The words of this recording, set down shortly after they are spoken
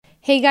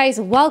Hey guys,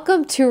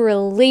 welcome to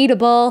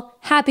Relatable.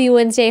 Happy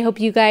Wednesday.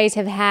 Hope you guys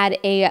have had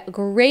a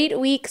great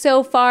week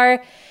so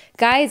far.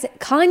 Guys,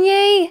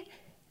 Kanye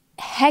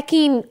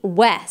hecking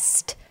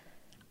West.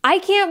 I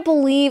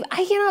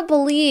cannot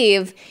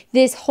believe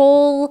this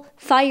whole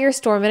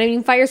firestorm, and I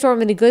mean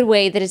firestorm in a good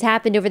way, that has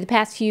happened over the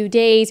past few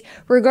days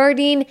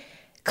regarding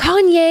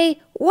Kanye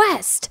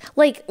West.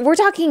 Like, we're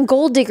talking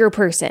gold digger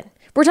person.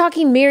 We're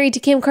talking married to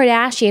Kim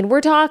Kardashian.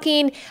 We're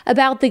talking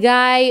about the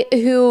guy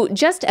who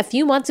just a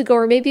few months ago,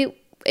 or maybe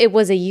it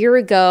was a year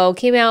ago,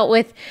 came out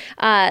with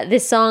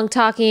this song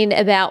talking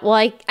about, well,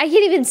 I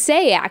can't even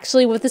say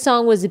actually what the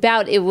song was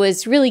about. It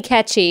was really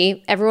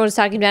catchy. Everyone was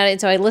talking about it, and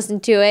so I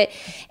listened to it.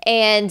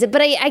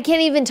 But I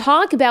can't even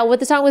talk about what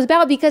the song was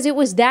about because it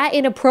was that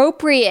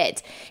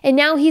inappropriate. And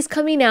now he has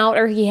come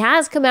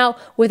out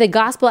with a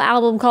gospel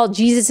album called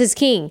Jesus is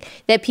King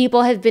that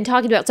people have been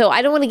talking about. So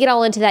I don't want to get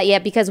all into that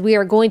yet because we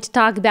are going to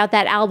talk about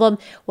that album,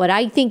 what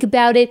I think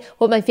about it,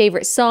 what my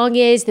favorite song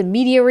is, the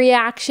media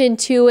reaction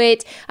to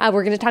it.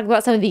 We're going to talk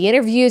about some of the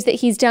interviews that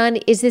he's done.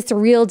 Is this the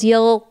real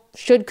deal?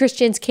 Should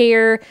Christians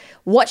care?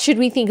 What should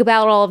we think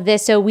about all of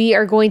this? So we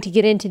are going to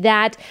get into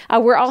that.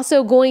 We're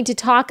also going to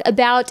talk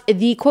about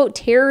the, quote,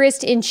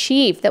 terrorist in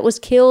chief that was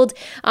killed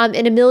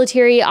in a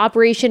military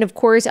operation, of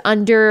course,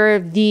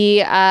 under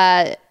the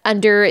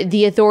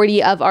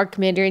authority of our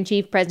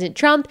commander-in-chief, President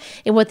Trump,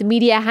 and what the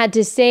media had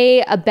to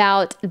say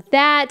about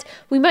that.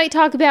 We might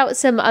talk about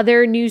some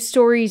other news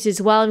stories as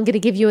well. I'm going to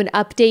give you an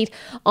update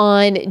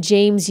on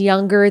James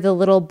Younger, the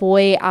little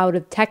boy out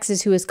of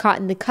Texas who was caught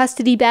in the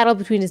custody battle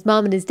between his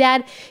mom and his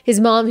dad. His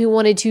mom, who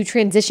wanted to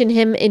transition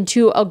him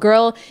into a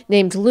girl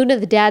named Luna.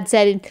 The dad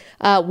said,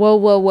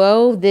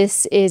 whoa,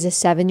 this is a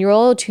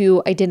 7-year-old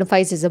who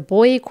identifies as a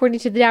boy, according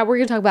to the dad. We're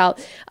going to talk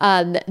about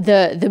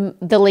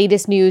the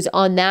latest news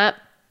on that.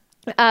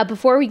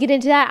 Before we get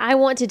into that, I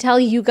want to tell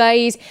you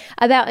guys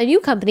about a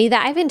new company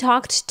that I haven't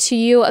talked to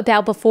you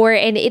about before,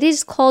 and it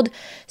is called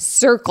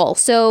Circle.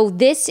 So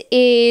this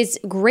is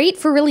great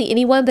for really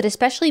anyone, but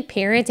especially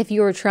parents. If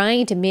you are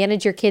trying to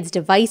manage your kids'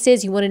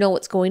 devices, you want to know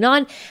what's going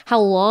on,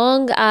 how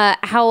long,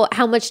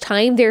 how much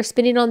time they're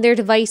spending on their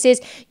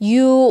devices,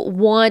 you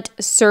want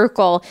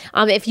Circle.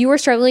 If you are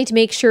struggling to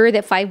make sure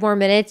that 5 more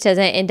minutes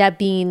doesn't end up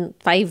being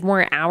 5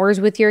 more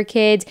hours with your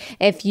kids,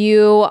 if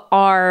you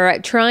are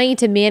trying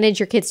to manage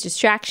your kids'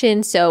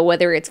 distraction. So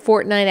whether it's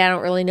Fortnite, I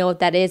don't really know what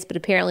that is, but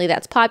apparently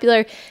that's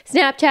popular.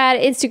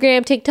 Snapchat,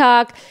 Instagram,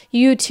 TikTok,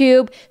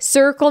 YouTube.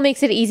 Circle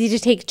makes it easy to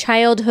take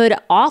childhood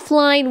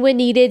offline when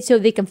needed so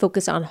they can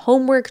focus on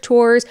homework,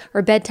 chores,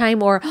 or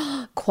bedtime, or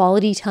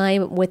quality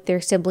time with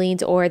their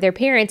siblings or their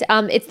parents.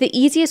 It's the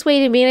easiest way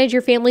to manage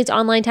your family's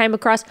online time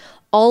across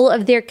all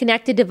of their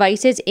connected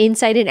devices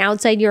inside and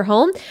outside your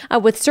home.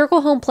 With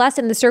Circle Home Plus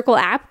and the Circle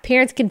app,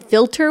 parents can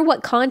filter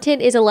what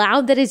content is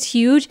allowed. That is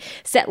huge.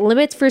 Set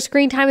limits for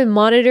screen time and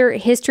monitor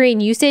history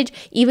and usage.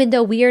 Even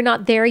though we are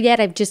not there yet,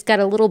 I've just got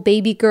a little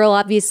baby girl.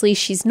 Obviously,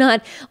 she's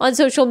not on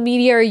social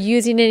media or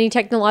using any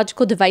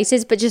technological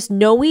devices, but just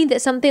knowing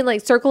that something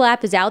like Circle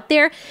app is out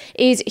there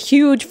is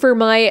huge for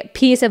my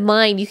peace of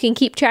mind. You can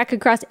keep track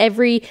across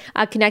every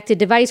connected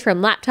device,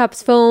 from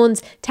laptops,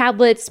 phones,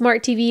 tablets,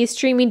 smart TVs,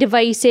 streaming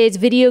devices,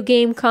 video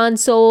game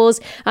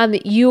consoles.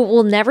 You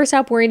will never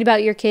stop worrying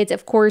about your kids.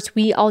 Of course,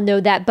 we all know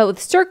that. But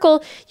with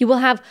Circle, you will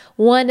have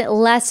one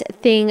less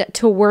thing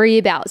to worry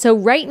about. So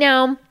right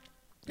now,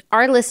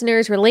 our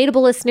listeners,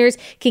 relatable listeners,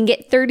 can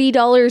get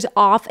 $30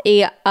 off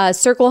a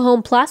Circle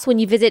Home Plus when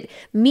you visit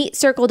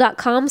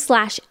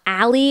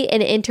meetcircle.com/Allie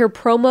and enter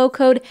promo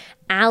code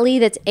Allie,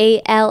 that's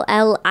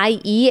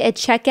ALLIE, at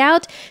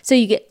checkout. So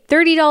you get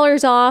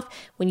 $30 off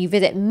when you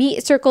visit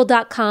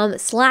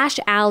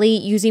meetcircle.com/Allie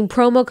using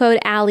promo code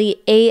Allie,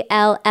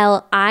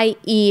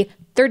 ALLIE.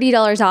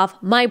 $30 off,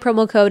 my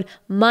promo code,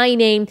 my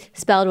name,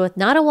 spelled with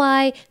not a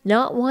Y,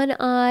 not one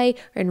I,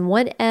 and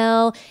one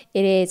L.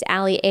 It is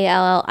Allie,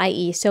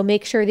 ALLIE. So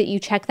make sure that you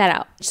check that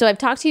out. So I've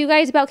talked to you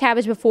guys about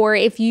Kabbage before.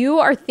 If you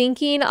are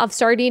thinking of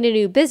starting a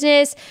new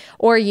business,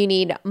 or you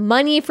need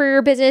money for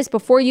your business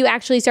before you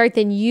actually start,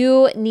 then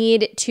you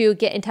need to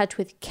get in touch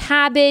with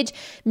Kabbage.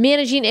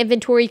 Managing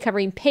inventory,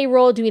 covering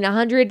payroll, doing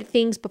 100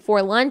 things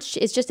before lunch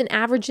is just an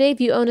average day.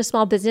 If you own a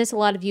small business, a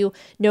lot of you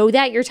know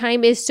that your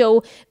time is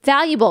so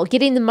valuable.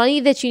 Getting the money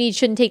that you need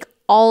shouldn't take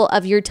all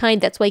of your time.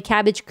 That's why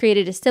Kabbage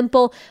created a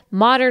simple,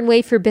 modern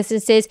way for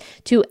businesses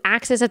to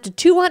access up to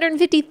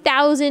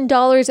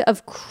 $250,000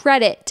 of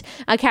credit.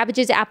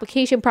 Kabbage's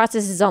application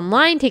process is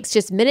online, takes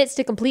just minutes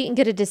to complete and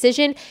get a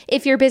decision.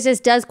 If your business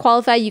does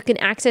qualify, you can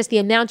access the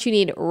amount you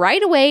need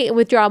right away and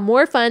withdraw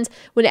more funds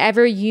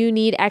whenever you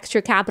need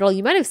extra capital.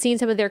 You might have seen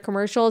some of their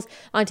commercials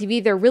on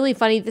TV. They're really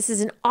funny. This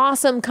is an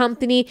awesome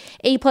company,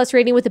 A+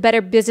 rating with the Better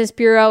Business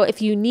Bureau.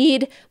 If you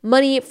need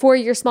money for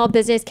your small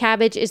business,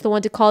 Kabbage is the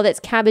one to call. That's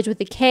Kabbage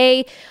with a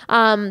K.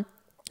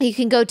 You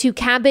can go to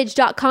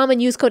Kabbage.com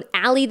and use code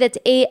Allie. That's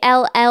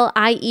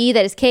ALLIE.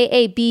 That is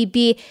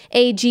KABBAGE.com.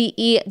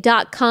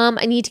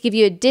 I need to give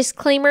you a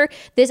disclaimer.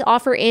 This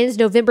offer ends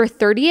November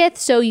 30th.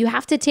 So you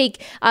have to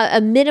take a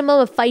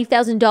minimum of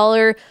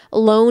 $5,000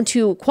 loan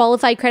to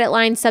qualify credit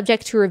line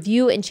subject to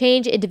review and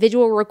change.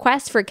 Individual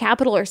requests for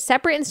capital or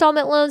separate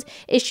installment loans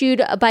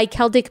issued by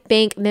Celtic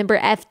Bank member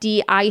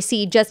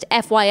FDIC. Just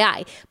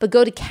FYI. But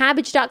go to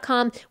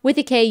Kabbage.com with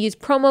a K. Use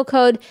promo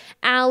code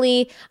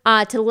Allie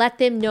to let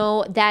them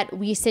know that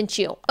we sent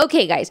you.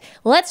 Okay, guys,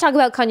 let's talk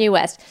about Kanye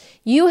West.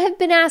 You have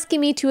been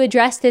asking me to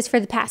address this for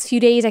the past few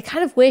days. I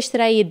kind of wish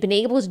that I had been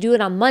able to do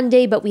it on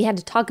Monday, but we had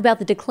to talk about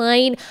the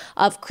decline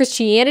of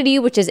Christianity,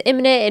 which is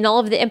imminent, and all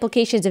of the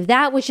implications of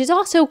that, which is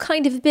also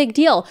kind of a big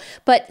deal.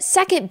 But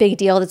second big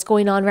deal that's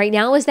going on right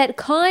now is that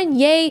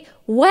Kanye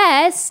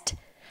West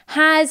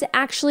has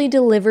actually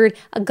delivered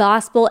a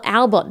gospel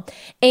album.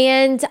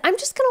 And I'm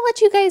just going to let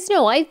you guys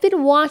know, I've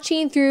been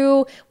watching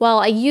through, well,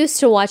 I used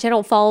to watch, I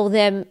don't follow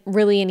them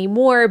really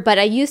anymore, but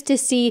I used to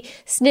see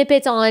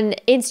snippets on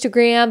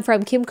Instagram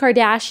from Kim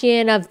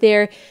Kardashian of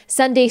their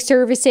Sunday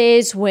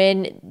services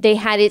when they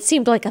had, it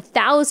seemed like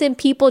 1,000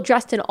 people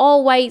dressed in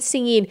all white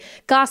singing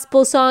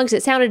gospel songs.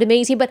 It sounded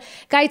amazing. But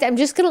guys, I'm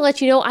just going to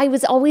let you know, I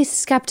was always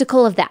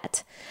skeptical of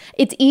that.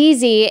 It's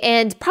easy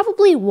and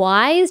probably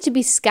wise to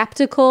be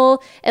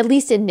skeptical, at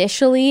least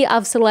initially,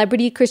 of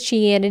celebrity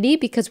Christianity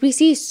because we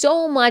see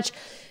so much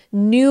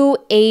new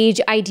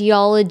age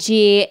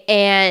ideology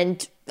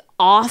and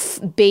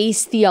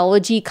off-base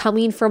theology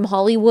coming from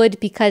Hollywood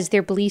because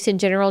their beliefs in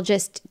general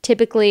just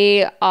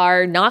typically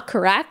are not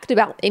correct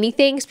about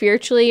anything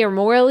spiritually or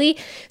morally.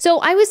 So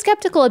I was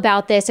skeptical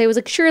about this. I was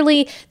like,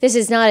 surely this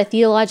is not a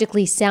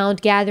theologically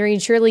sound gathering.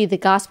 Surely the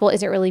gospel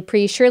isn't really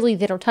preached. Surely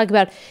they don't talk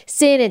about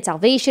sin and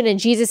salvation and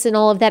Jesus and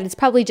all of that. It's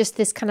probably just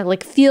this kind of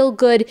like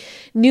feel-good,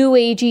 new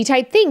agey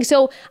type thing.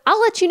 So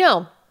I'll let you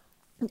know.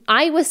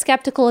 I was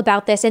skeptical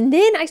about this, and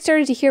then I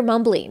started to hear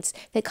mumblings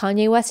that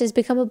Kanye West has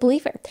become a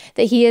believer,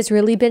 that he has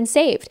really been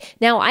saved.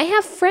 Now, I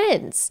have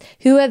friends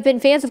who have been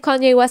fans of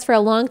Kanye West for a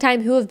long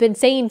time who have been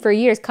saying for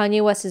years,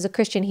 Kanye West is a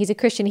Christian, he's a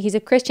Christian, he's a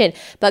Christian.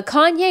 But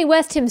Kanye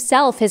West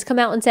himself has come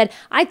out and said,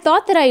 I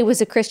thought that I was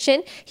a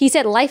Christian. He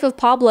said Life of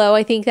Pablo,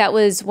 I think that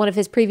was one of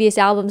his previous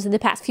albums in the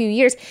past few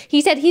years.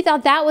 He said he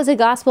thought that was a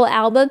gospel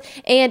album,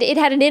 and it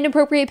had an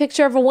inappropriate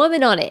picture of a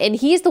woman on it. And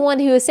he's the one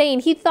who was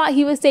saying he thought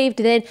he was saved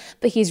then,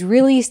 but he's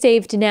really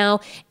saved now,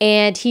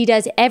 and he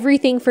does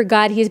everything for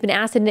God. He's been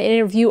asked in an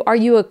interview, are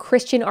you a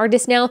Christian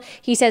artist now?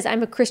 He says,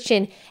 I'm a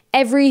Christian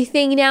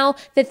everything now.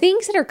 The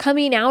things that are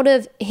coming out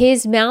of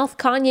his mouth,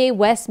 Kanye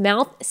West's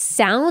mouth,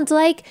 sound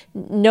like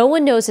no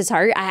one knows his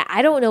heart.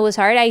 I don't know his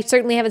heart. I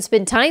certainly haven't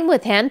spent time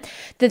with him.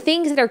 The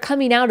things that are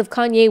coming out of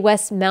Kanye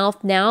West's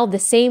mouth now, the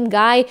same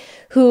guy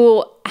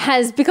who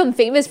has become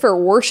famous for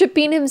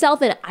worshiping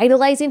himself and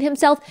idolizing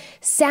himself,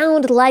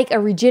 sound like a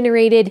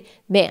regenerated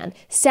man,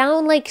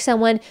 sound like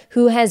someone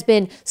who has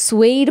been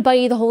swayed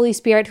by the Holy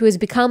Spirit, who has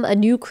become a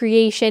new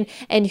creation,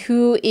 and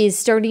who is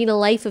starting a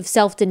life of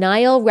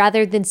self-denial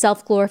rather than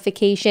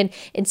self-glorification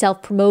and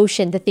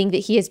self-promotion, the thing that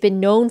he has been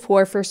known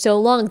for so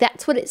long.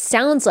 That's what it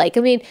sounds like. I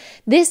mean,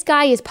 this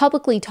guy is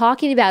publicly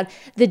talking about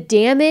the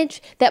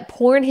damage that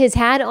porn has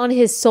had on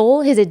his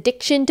soul, his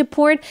addiction to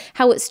porn,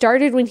 how it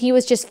started when he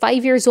was just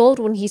 5 years old,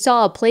 when he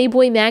saw a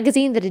Playboy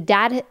magazine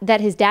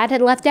that his dad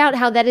had left out,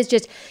 how that has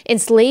just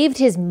enslaved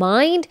his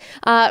mind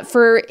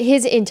for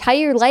his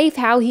entire life,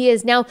 how he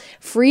is now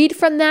freed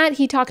from that.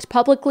 He talked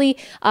publicly,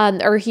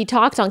 or he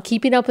talked on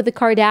Keeping Up with the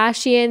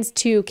Kardashians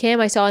to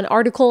Kim. I saw an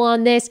article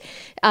on this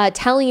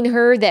telling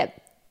her that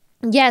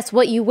yes,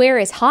 what you wear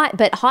is hot,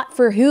 but hot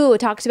for who? It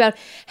talks about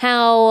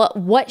how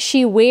what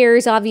she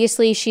wears,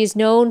 obviously she's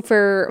known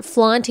for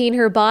flaunting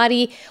her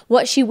body.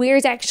 What she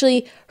wears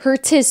actually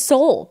hurts his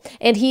soul.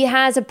 And he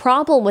has a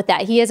problem with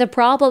that. He has a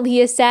problem, he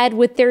has said,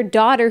 with their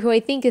daughter, who I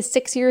think is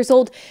 6 years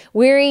old,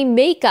 wearing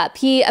makeup.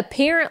 He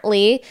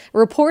apparently,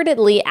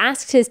 reportedly,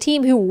 asked his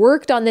team who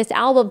worked on this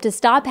album to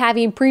stop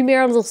having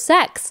premarital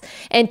sex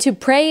and to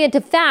pray and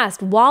to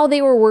fast while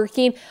they were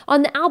working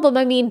on the album.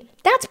 I mean,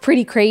 that's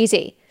pretty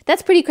crazy.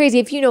 That's pretty crazy.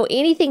 If you know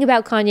anything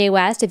about Kanye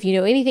West, if you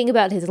know anything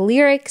about his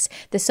lyrics,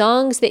 the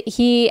songs that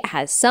he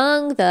has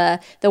sung, the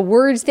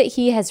words that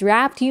he has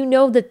rapped, you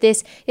know that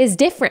this is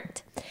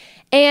different.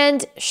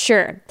 And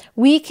sure,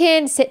 we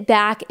can sit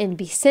back and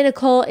be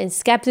cynical and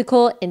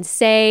skeptical and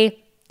say,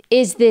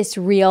 is this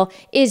real?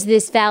 Is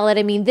this valid?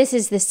 I mean, this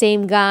is the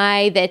same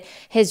guy that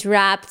has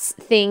rapped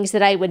things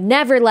that I would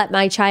never let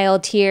my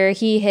child hear.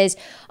 He has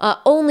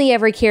only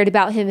ever cared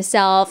about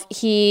himself.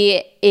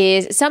 He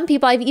is, some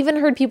people, I've even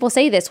heard people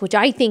say this, which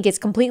I think is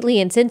completely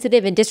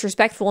insensitive and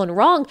disrespectful and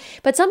wrong,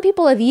 but some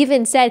people have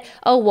even said,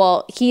 oh,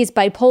 well, he's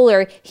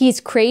bipolar,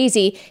 he's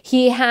crazy,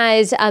 he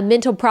has a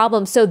mental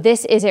problem, so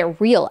this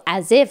isn't real,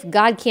 as if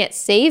God can't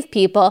save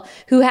people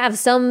who have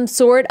some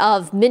sort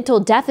of mental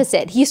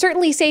deficit. He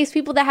certainly saves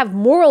people that have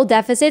moral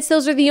deficits,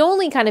 those are the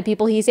only kind of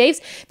people he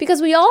saves,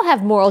 because we all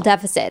have moral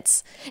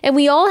deficits and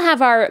we all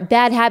have our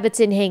bad habits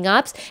and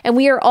hang-ups, and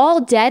we are all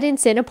dead in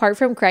sin apart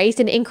from Christ.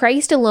 And in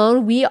Christ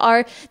alone, we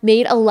are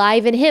made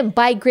alive in him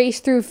by grace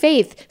through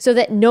faith, so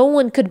that no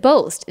one could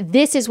boast.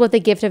 This is what the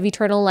gift of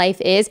eternal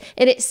life is.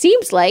 And it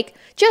seems like,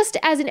 just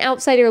as an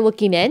outsider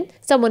looking in,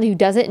 someone who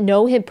doesn't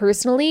know him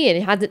personally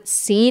and hasn't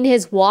seen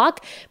his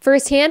walk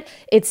firsthand,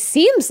 it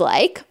seems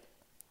like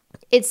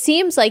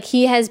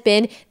he has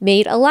been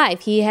made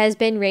alive. He has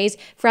been raised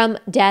from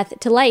death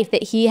to life,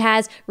 that he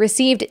has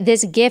received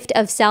this gift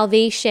of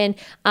salvation,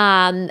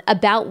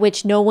 about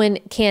which no one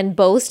can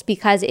boast,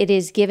 because it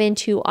is given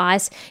to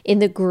us in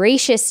the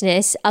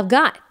graciousness of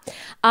God.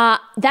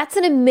 That's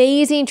an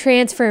amazing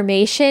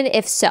transformation,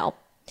 if so.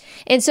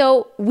 And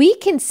so we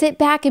can sit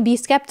back and be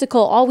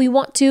skeptical all we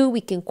want to.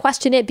 We can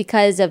question it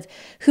because of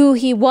who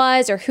he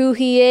was or who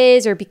he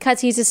is, or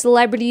because he's a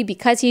celebrity,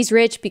 because he's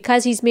rich,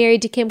 because he's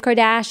married to Kim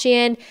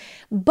Kardashian.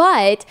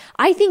 But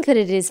I think that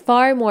it is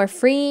far more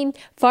freeing,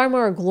 far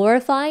more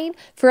glorifying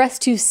for us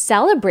to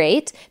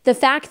celebrate the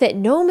fact that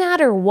no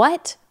matter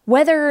what,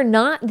 whether or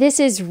not this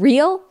is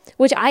real,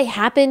 which I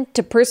happen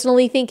to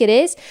personally think it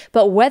is,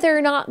 but whether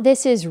or not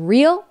this is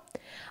real,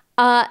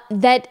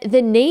 that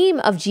the name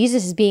of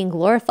Jesus is being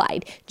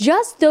glorified.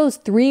 Just those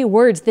 3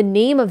 words, the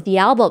name of the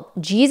album,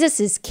 Jesus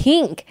is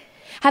King,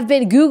 have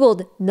been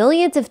Googled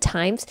millions of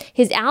times.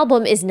 His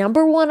album is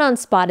 #1 on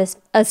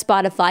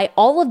Spotify.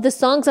 All of the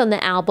songs on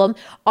the album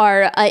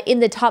are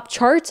in the top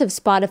charts of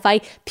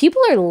Spotify.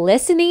 People are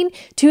listening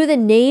to the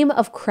name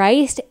of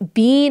Christ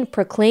being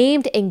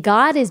proclaimed, and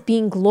God is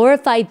being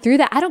glorified through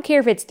that. I don't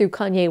care if it's through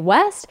Kanye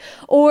West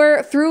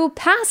or through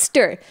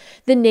Pastor.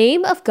 The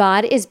name of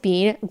God is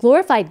being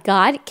glorified.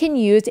 God can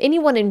use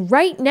anyone. And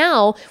right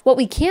now, what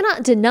we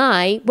cannot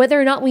deny,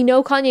 whether or not we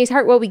know Kanye's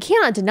heart, what we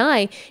cannot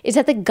deny is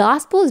that the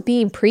gospel is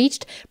being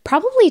preached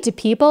probably to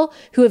people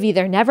who have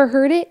either never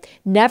heard it,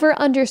 never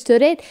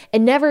understood it,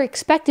 and never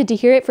expected to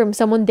hear it from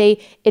someone they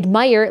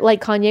admire,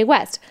 like Kanye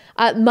West.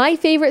 My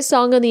favorite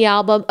song on the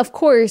album, of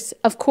course,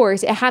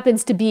 it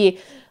happens to be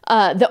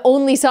the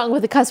only song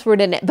with a cuss word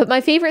in it. But my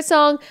favorite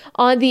song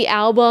on the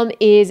album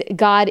is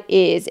God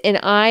Is. And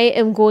I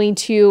am going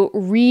to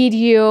read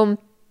you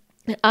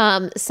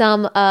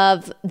some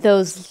of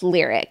those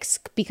lyrics,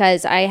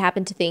 because I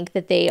happen to think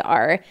that they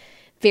are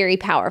very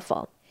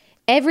powerful.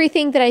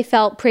 Everything that I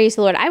felt, praise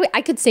the Lord.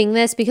 I could sing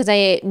this because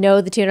I know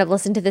the tune. I've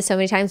listened to this so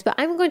many times, but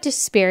I'm going to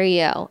spare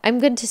you. I'm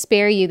going to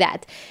spare you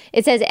that.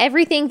 It says,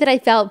 everything that I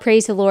felt,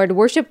 praise the Lord.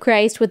 Worship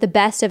Christ with the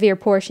best of your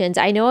portions.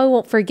 I know I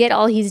won't forget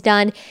all he's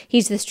done.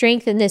 He's the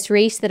strength in this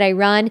race that I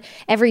run.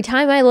 Every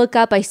time I look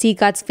up, I see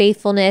God's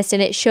faithfulness,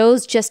 and it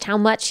shows just how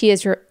much he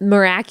is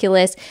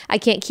miraculous. I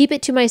can't keep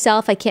it to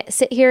myself. I can't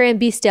sit here and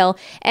be still.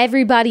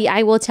 Everybody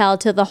I will tell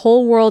till the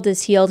whole world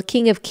is healed.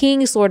 King of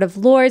kings, Lord of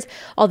lords,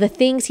 all the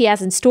things he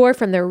has in store,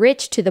 from the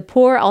rich to the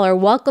poor, all are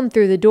welcome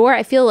through the door.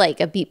 I feel like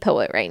a beat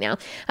poet right now.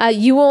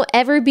 You won't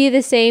ever be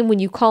the same when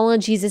you call on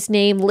Jesus'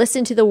 name.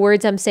 Listen to the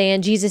words I'm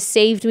saying. Jesus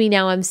saved me,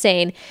 now I'm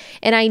sane.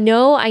 And I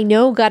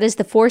know God is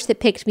the force that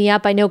picked me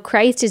up. I know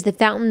Christ is the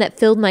fountain that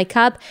filled my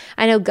cup.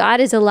 I know God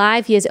is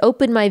alive. He has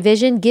opened my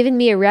vision, given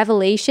me a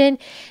revelation.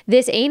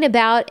 This ain't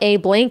about a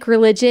blank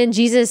religion.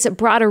 Jesus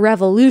brought a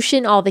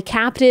revolution. All the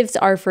captives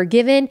are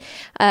forgiven.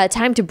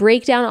 Time to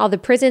break down all the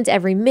prisons.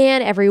 Every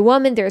man, every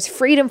woman, there's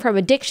freedom from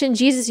addiction.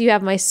 Jesus, you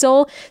have my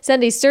soul.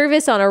 Sunday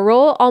service on a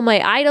roll. All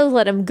my idols,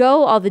 let them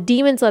go. All the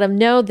demons, let them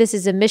know. This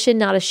is a mission,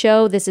 not a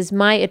show. This is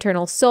my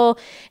eternal soul.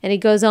 And he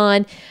goes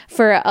on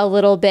for a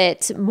little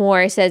bit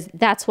more. He says,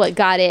 that's what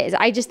God is.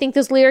 I just think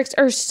those lyrics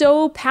are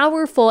so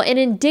powerful and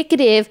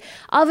indicative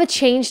of a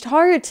changed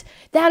heart.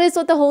 That is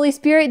what the Holy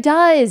Spirit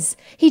does.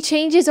 He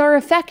changes our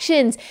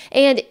affections.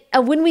 And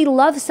when we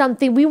love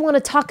something, we want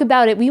to talk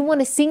about it. We want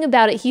to sing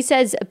about it. He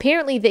says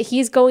apparently that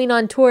he's going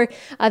on tour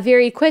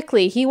very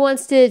quickly. He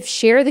wants to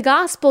share the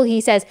gospel. He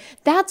says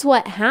that's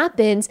what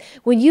happens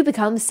when you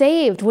become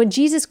saved. When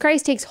Jesus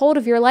Christ takes hold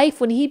of your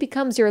life, when he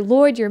becomes your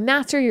Lord, your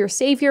master, your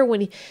savior,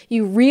 when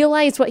you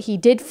realize what he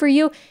did for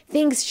you,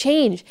 things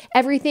change.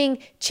 Everything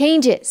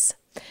changes.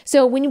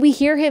 So when we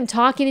hear him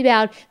talking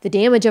about the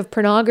damage of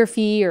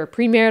pornography or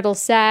premarital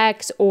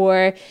sex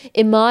or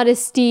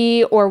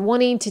immodesty or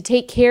wanting to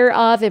take care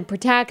of and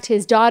protect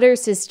his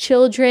daughters, his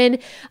children,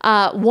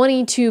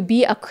 wanting to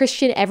be a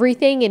Christian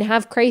everything and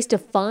have Christ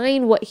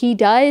define what he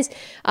does,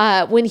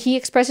 when he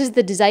expresses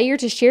the desire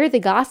to share the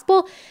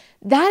gospel,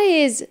 that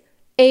is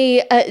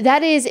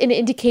an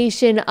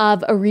indication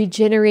of a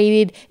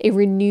regenerated, a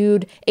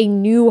renewed, a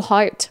new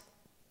heart.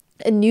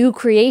 A new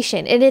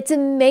creation. And it's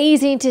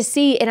amazing to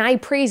see. And I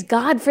praise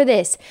God for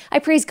this. I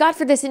praise God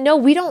for this. And no,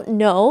 we don't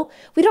know.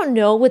 We don't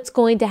know what's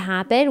going to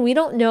happen. We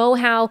don't know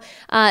how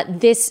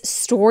this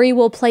story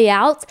will play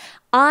out.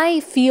 I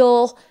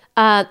feel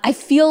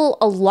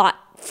a lot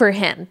for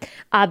him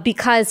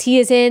because he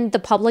is in the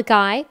public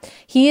eye.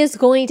 He is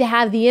going to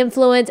have the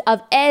influence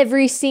of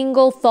every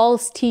single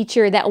false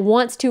teacher that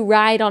wants to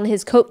ride on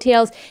his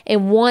coattails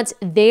and wants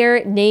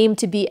their name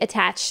to be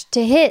attached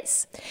to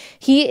his.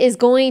 He is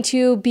going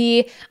to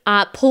be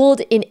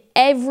pulled in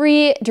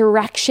every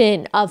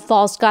direction of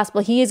false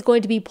gospel. He is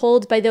going to be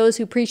pulled by those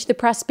who preach the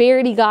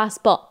prosperity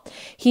gospel.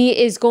 He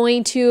is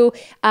going to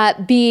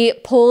be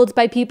pulled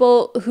by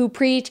people who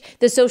preach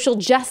the social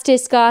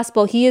justice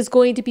gospel. He is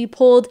going to be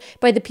pulled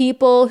by the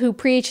people who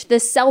preach the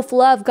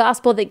self-love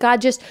gospel that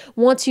God just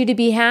wants you to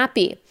be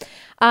happy.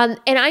 And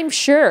I'm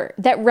sure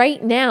that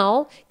right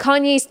now,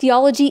 Kanye's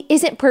theology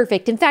isn't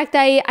perfect. In fact,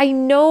 I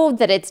know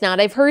that it's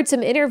not. I've heard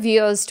some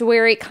interviews to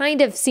where it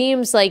kind of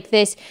seems like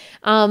this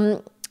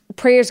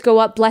prayers go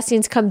up,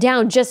 blessings come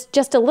down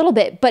just a little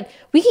bit, but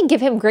we can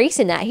give him grace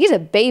in that. He's a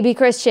baby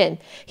Christian.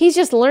 He's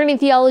just learning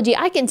theology.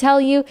 I can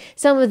tell you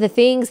some of the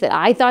things that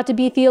I thought to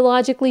be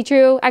theologically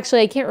true.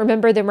 Actually, I can't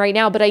remember them right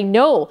now, but I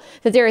know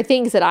that there are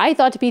things that I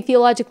thought to be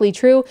theologically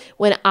true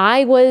when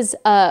I was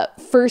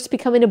first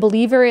becoming a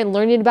believer and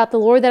learning about the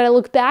Lord, that I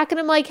look back and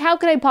I'm like, how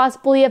could I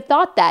possibly have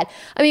thought that?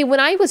 I mean, when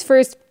I was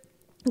first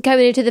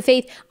coming into the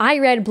faith, I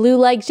read Blue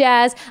Like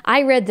Jazz.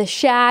 I read The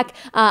Shack.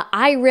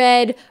 I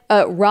read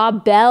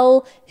Rob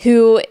Bell,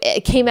 who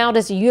came out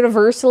as a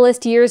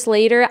Universalist years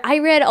later. I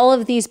read all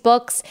of these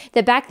books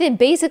that back then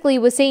basically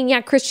was saying,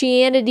 yeah,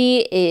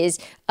 Christianity is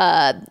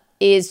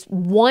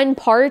one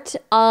part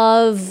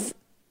of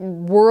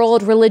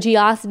world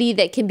religiosity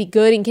that can be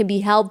good and can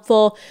be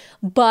helpful,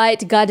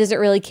 but God doesn't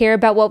really care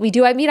about what we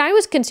do. I mean, I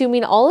was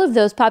consuming all of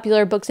those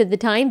popular books at the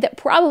time that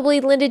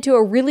probably lended to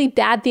a really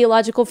bad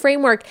theological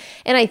framework.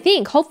 And I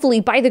think,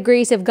 hopefully, by the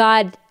grace of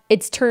God,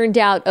 it's turned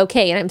out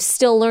okay. And I'm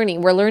still learning.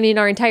 We're learning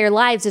our entire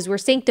lives as we're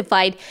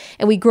sanctified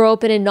and we grow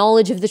up in a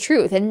knowledge of the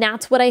truth. And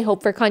that's what I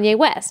hope for Kanye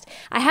West.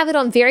 I have it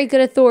on very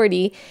good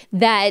authority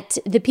that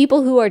the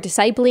people who are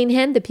discipling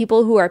him, the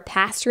people who are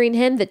pastoring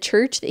him, the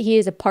church that he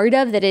is a part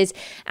of, that is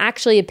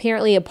actually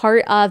apparently a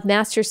part of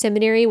Master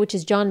Seminary, which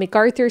is John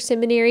MacArthur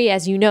Seminary.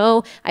 As you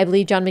know, I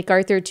believe John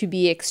MacArthur to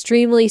be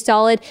extremely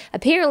solid.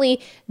 Apparently,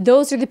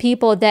 those are the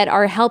people that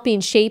are helping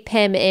shape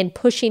him and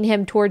pushing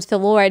him towards the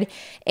Lord.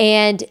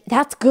 And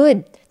that's good.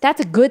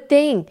 That's a good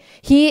thing.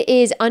 He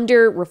is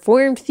under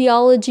Reformed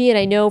theology, and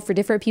I know for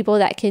different people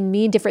that can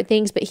mean different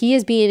things, but he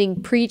is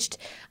being preached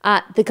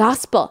the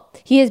gospel.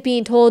 He is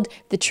being told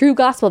the true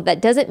gospel.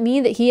 That doesn't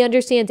mean that he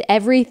understands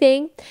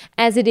everything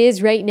as it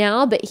is right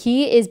now, but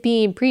he is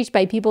being preached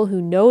by people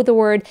who know the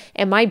word,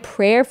 and my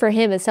prayer for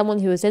him as someone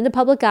who is in the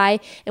public eye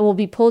and will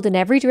be pulled in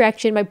every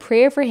direction, my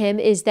prayer for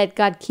him is that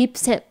God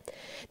keeps him,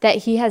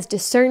 that he has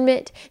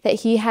discernment, that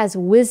he has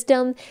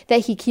wisdom,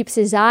 that he keeps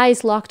his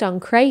eyes locked on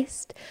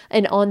Christ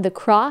and on the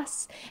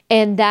cross,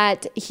 and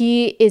that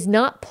he is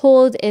not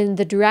pulled in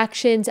the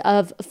directions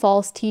of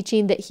false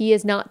teaching, that he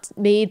is not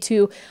made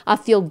to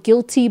feel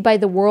guilty by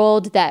the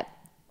world, that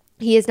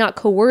he is not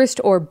coerced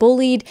or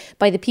bullied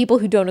by the people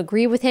who don't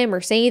agree with him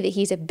or saying that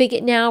he's a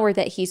bigot now or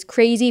that he's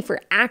crazy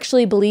for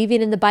actually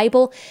believing in the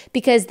Bible,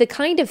 because the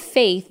kind of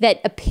faith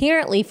that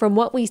apparently from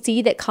what we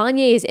see that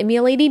Kanye is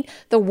emulating,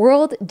 the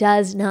world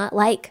does not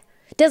like.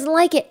 Doesn't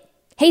like it.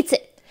 Hates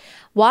it.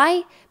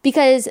 Why?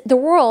 Because the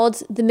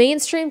world, the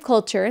mainstream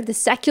culture, the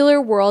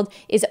secular world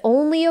is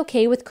only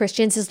okay with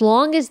Christians as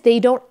long as they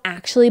don't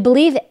actually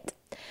believe it.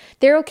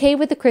 They're okay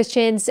with the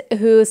Christians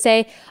who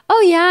say, oh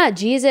yeah,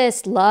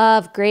 Jesus,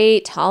 love,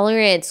 great,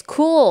 tolerance,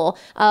 cool.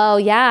 Oh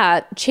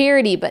yeah,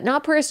 charity, but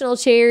not personal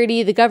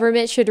charity. The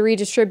government should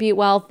redistribute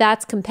wealth.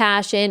 That's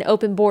compassion,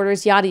 open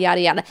borders, yada,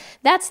 yada, yada.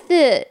 That's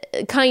the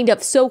kind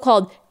of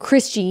so-called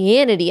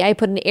Christianity, I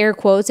put in air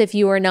quotes if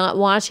you are not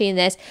watching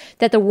this,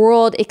 that the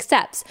world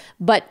accepts.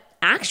 But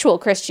actual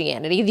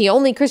Christianity, the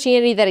only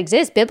Christianity that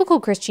exists, biblical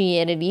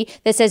Christianity,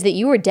 that says that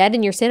you are dead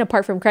in your sin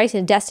apart from Christ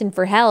and destined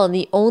for hell, and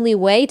the only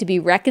way to be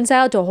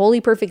reconciled to a holy,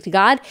 perfect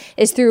God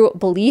is through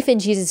belief in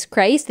Jesus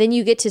Christ. Then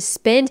you get to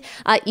spend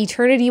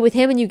eternity with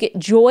him and you get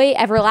joy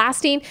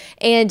everlasting,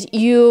 and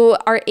you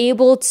are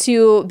able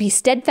to be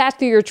steadfast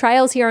through your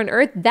trials here on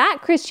earth. That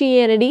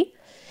Christianity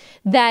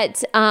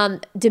that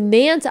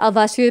demands of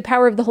us through the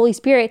power of the Holy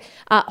Spirit,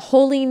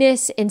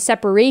 holiness and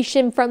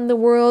separation from the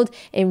world,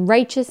 and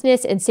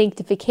righteousness and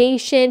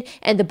sanctification,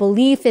 and the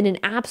belief in an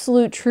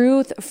absolute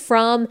truth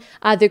from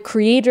the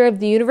creator of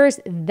the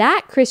universe.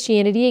 That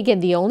Christianity,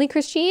 again, the only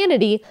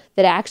Christianity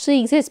that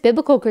actually exists,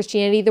 biblical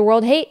Christianity, the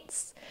world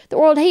hates. The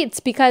world hates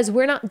because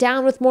we're not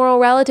down with moral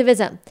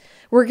relativism.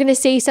 We're going to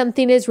say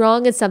something is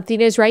wrong and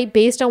something is right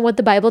based on what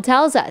the Bible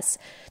tells us.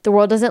 The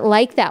world doesn't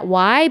like that.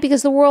 Why?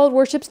 Because the world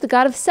worships the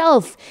God of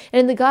self.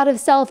 And in the God of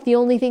self, the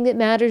only thing that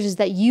matters is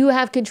that you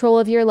have control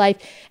of your life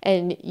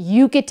and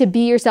you get to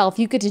be yourself.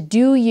 You get to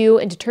do you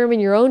and determine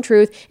your own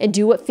truth and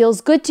do what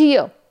feels good to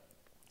you.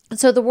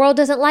 So the world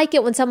doesn't like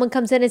it when someone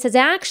comes in and says,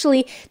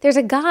 actually, there's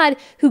a God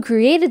who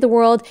created the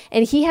world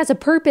and he has a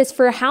purpose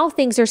for how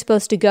things are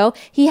supposed to go.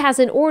 He has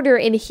an order,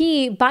 and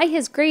he, by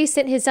his grace,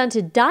 sent his son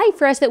to die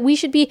for us, that we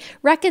should be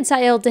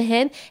reconciled to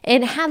him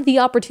and have the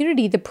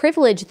opportunity, the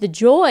privilege, the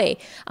joy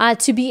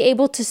to be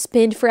able to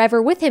spend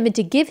forever with him and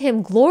to give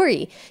him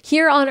glory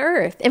here on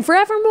earth and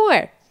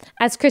forevermore.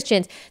 As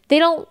Christians,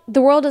 the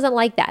world doesn't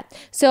like that.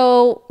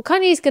 So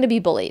Kanye is going to be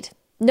bullied.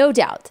 No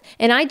doubt.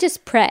 And I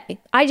just pray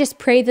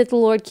that the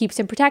Lord keeps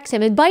and protects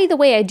him. And by the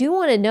way, I do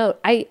want to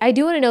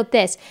note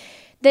this,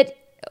 that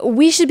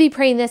we should be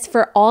praying this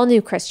for all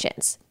new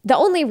Christians. The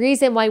only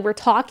reason why we're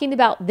talking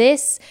about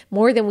this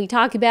more than we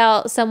talk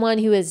about someone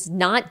who is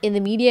not in the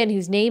media and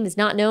whose name is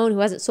not known, who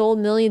hasn't sold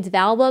millions of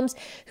albums,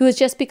 who has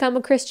just become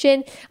a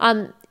Christian,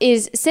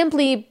 is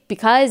simply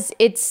because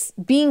it's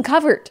being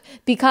covered,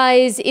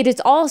 because it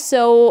is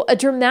also a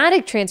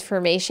dramatic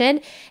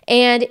transformation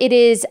and it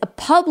is a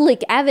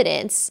public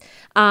evidence.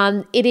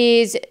 It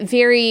is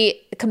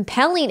very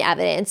compelling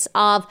evidence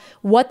of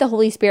what the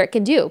Holy Spirit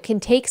can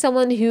take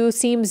someone who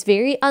seems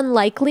very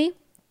unlikely,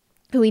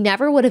 who we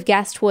never would have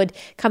guessed would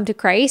come to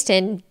Christ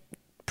and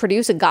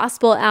produce a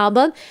gospel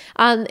album,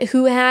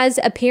 who has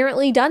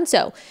apparently done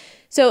so.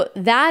 So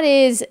that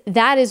is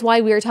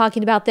why we are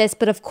talking about this.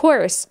 But of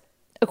course,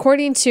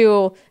 according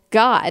to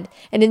God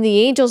and in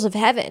the angels of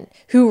heaven,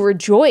 who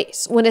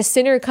rejoice when a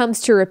sinner comes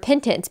to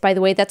repentance, by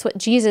the way, that's what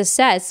Jesus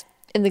says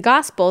in the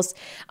Gospels,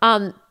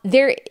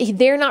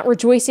 they're not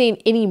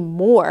rejoicing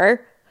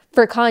anymore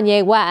for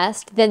Kanye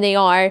West than they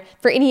are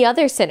for any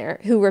other sinner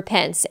who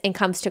repents and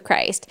comes to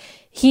Christ.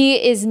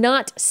 He is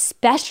not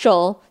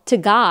special to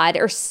God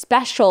or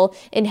special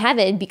in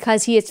heaven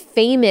because he is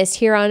famous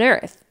here on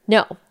earth.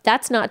 No,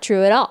 that's not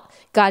true at all.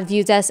 God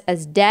views us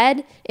as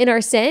dead in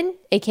our sin,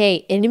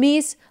 aka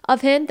enemies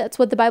of him. That's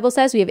what the Bible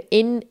says. We have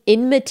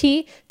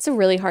enmity. It's a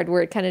really hard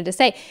word kind of to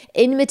say.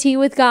 Enmity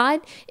with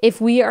God.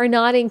 If we are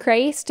not in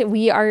Christ,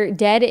 we are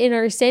dead in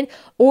our sin,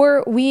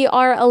 or we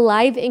are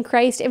alive in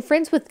Christ and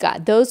friends with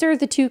God. Those are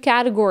the two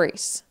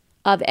categories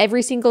of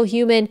every single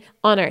human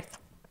on earth.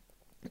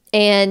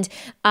 And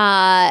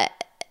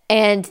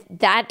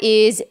that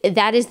is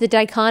the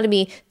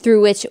dichotomy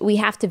through which we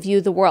have to view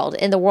the world.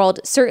 And the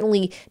world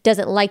certainly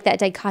doesn't like that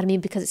dichotomy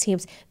because it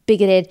seems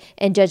bigoted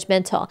and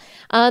judgmental.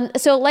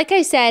 So like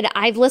I said,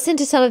 I've listened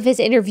to some of his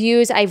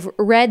interviews. I've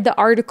read the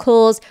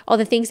articles, all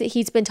the things that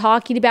he's been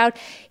talking about.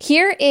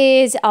 Here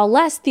is a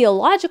less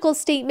theological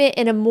statement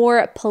and a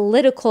more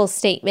political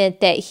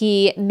statement that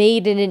he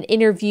made in an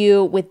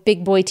interview with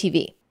Big Boy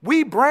TV.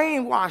 We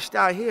brainwashed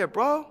out here,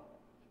 bro.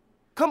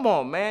 Come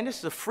on, man. This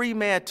is a free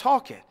man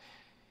talking.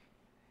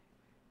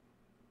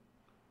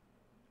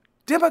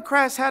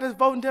 Democrats had us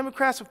voting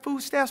Democrats for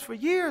food stamps for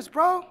years,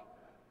 bro.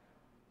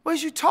 What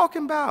is you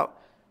talking about?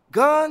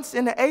 Guns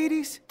in the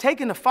 80s,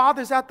 taking the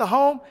fathers out the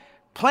home,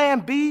 Plan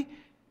B,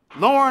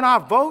 lowering our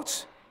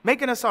votes,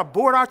 making us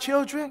abort our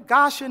children.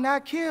 God should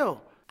not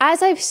kill.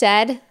 As I've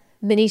said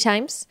many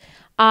times,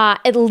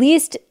 at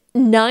least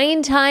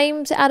 9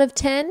 times out of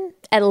 10,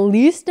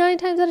 maybe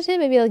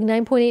like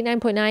 9.8,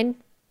 9.9.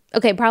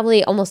 Okay,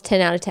 probably almost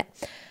 10 out of 10.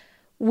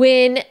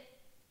 When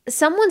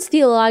someone's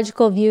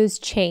theological views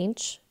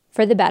change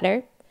for the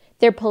better,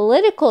 their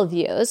political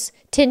views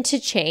tend to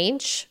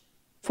change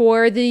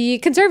for the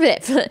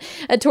conservative,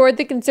 toward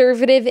the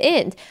conservative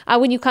end.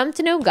 When you come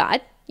to know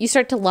God, you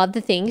start to love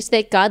the things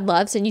that God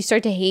loves and you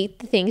start to hate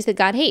the things that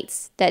God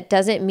hates. That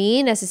doesn't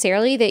mean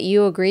necessarily that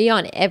you agree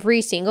on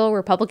every single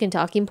Republican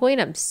talking point.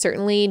 I'm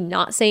certainly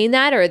not saying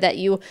that, or that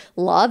you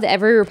love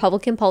every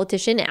Republican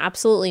politician.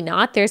 Absolutely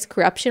not. There's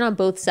corruption on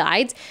both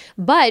sides.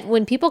 But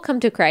when people come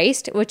to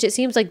Christ, which it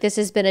seems like this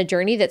has been a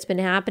journey that's been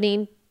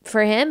happening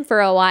for him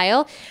for a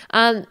while,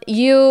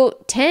 you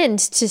tend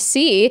to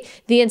see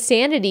the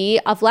insanity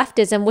of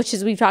leftism, which,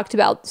 as we've talked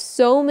about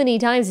so many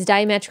times, is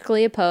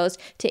diametrically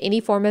opposed to any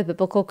form of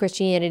biblical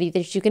Christianity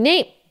that you can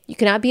name. You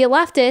cannot be a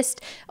leftist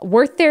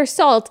worth their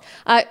salt,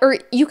 or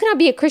you cannot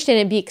be a Christian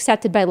and be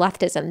accepted by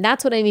leftism.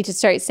 That's what I need to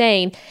start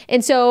saying.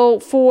 And so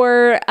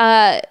for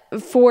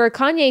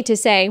Kanye to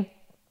say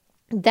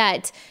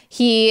that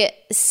he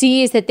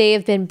sees that they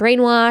have been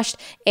brainwashed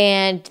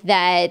and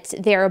that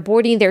they're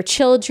aborting their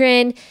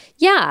children,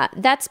 yeah,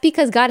 that's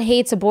because God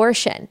hates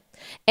abortion.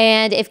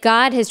 And if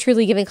God has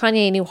truly given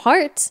Kanye a new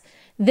heart,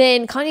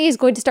 then Kanye is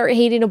going to start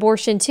hating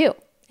abortion too.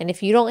 And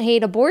if you don't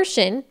hate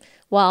abortion,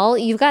 well,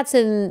 you've got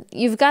some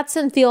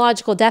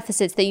theological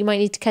deficits that you might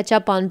need to catch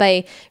up on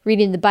by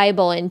reading the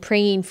Bible and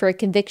praying for a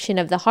conviction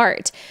of the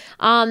heart.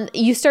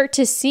 You start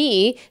to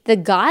see the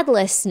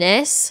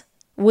godlessness.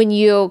 When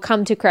you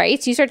come to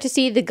Christ, you start to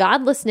see the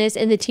godlessness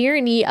and the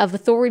tyranny of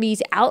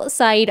authorities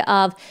outside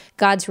of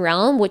God's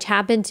realm, which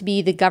happen to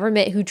be the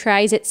government who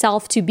tries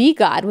itself to be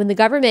God. When the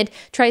government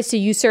tries to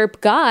usurp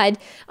God,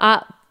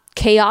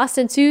 chaos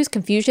ensues,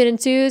 confusion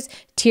ensues,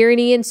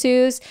 tyranny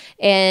ensues,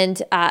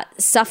 and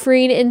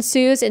suffering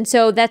ensues. And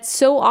so that's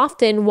so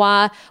often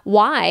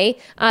why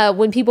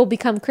when people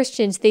become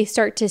Christians, they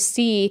start to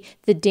see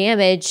the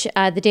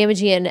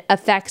damaging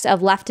effects of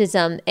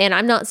leftism. And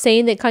I'm not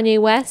saying that Kanye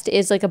West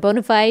is like a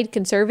bona fide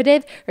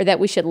conservative, or that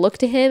we should look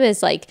to him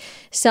as like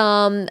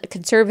some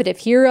conservative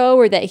hero,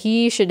 or that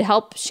he should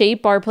help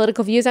shape our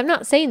political views. I'm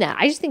not saying that.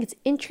 I just think it's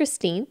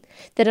interesting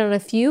that on a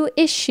few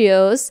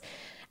issues,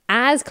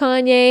 as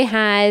Kanye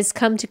has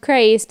come to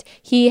Christ,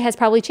 he has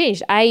probably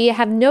changed. I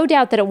have no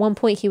doubt that at one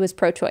point he was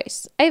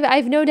pro-choice.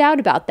 I've no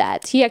doubt about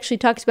that. He actually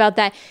talks about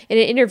that in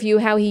an interview,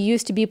 how he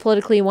used to be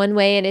politically one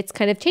way and it's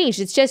kind of changed.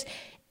 It's just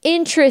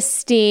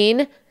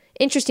interesting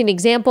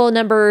example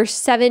number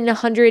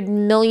 700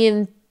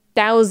 million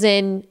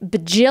thousand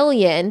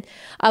bajillion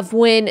of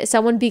when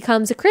someone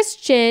becomes a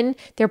Christian,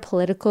 their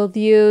political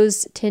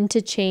views tend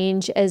to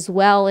change as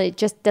well. It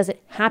just doesn't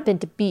happen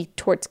to be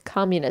towards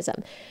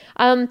communism.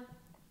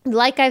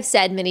 Like I've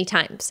said many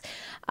times,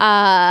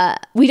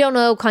 we don't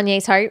know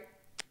Kanye's heart.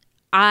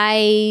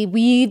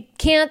 We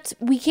can't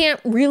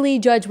really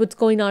judge what's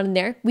going on in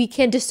there. We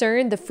can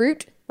discern the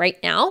fruit right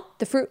now.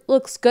 The fruit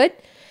looks good.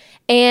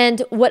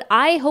 And what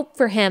I hope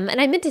for him,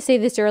 and I meant to say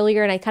this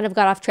earlier and I kind of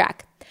got off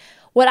track.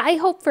 What I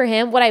hope for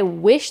him, what I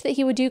wish that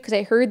he would do, because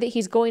I heard that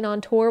he's going on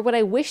tour, what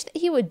I wish that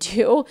he would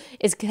do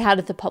is get out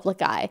of the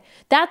public eye.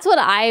 That's what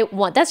I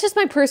want. That's just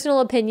my personal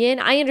opinion.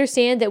 I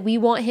understand that we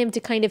want him to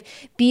kind of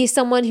be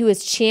someone who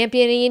is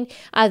championing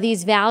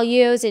these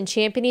values and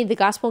championing the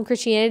gospel and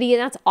Christianity,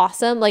 and that's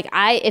awesome. Like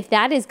if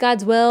that is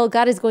God's will,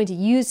 God is going to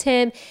use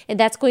him, and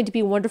that's going to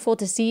be wonderful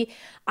to see.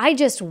 I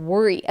just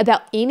worry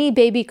about any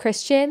baby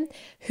Christian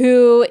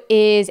who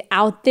is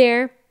out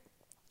there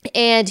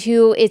and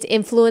who is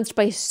influenced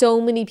by so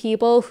many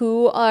people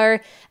who are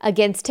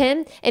against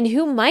him, and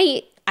who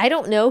might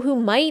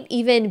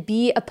even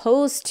be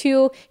opposed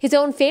to his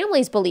own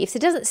family's beliefs.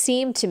 It doesn't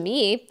seem to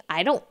me,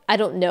 I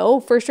don't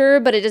know for sure,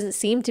 but it doesn't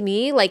seem to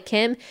me like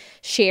Kim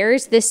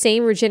shares this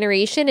same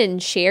regeneration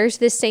and shares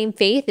this same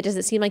faith. It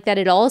doesn't seem like that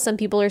at all. Some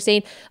people are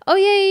saying, oh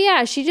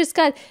yeah, she just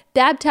got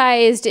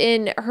baptized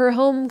in her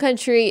home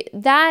country.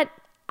 That's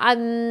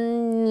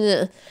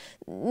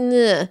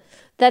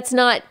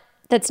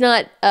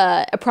not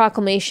a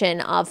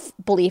proclamation of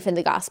belief in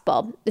the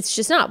gospel. It's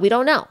just not. We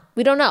don't know.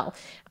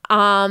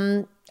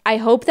 I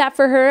hope that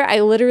for her.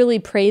 I literally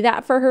pray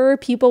that for her.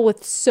 People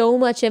with so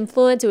much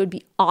influence. It would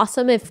be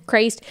awesome if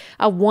Christ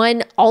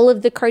won all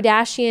of the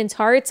Kardashians'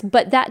 hearts.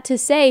 But that to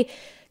say,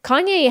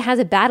 Kanye has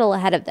a battle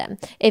ahead of them.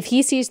 If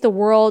he sees the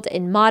world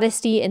in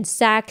modesty and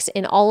sex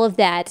and all of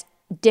that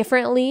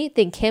differently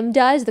than Kim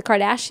does, the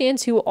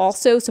Kardashians, who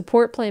also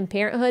support Planned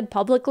Parenthood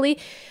publicly,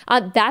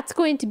 that's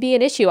going to be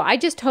an issue. I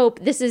just hope,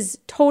 this is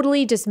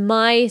totally just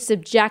my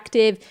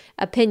subjective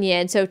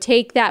opinion, so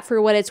take that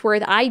for what it's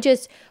worth. I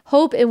just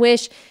hope and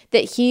wish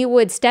that he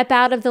would step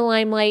out of the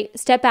limelight,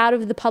 step out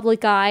of the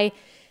public eye.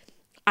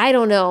 I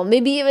don't know,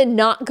 maybe even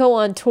not go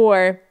on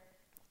tour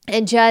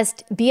and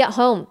just be at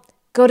home,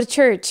 go to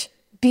church,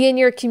 be in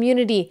your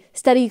community,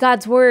 study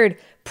God's word,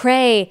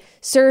 pray,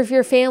 serve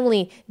your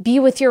family, be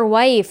with your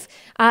wife,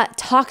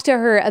 talk to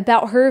her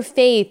about her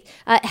faith,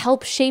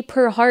 help shape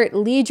her heart,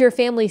 lead your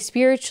family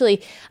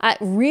spiritually,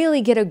 really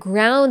get a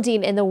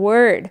grounding in the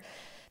word.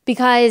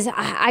 Because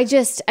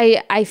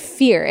I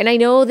fear, and I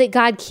know that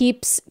God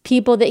keeps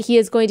people that he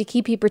is going to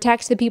keep. He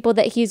protects the people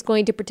that he's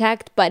going to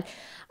protect, but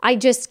I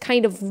just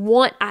kind of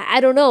want, I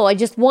don't know, I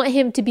just want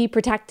him to be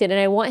protected, and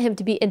I want him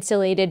to be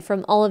insulated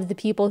from all of the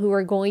people who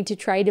are going to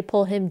try to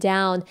pull him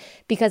down,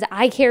 because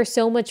I care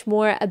so much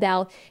more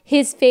about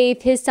his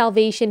faith, his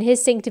salvation,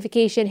 his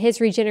sanctification,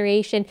 his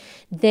regeneration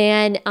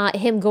than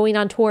him going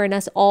on tour and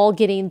us all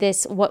getting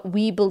this, what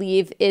we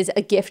believe is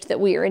a gift that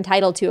we are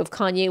entitled to, of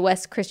Kanye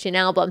West's Christian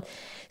album.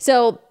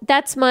 So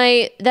that's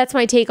my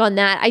take on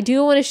that. I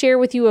do want to share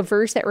with you a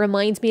verse that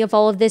reminds me of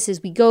all of this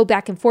as we go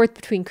back and forth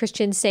between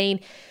Christians saying,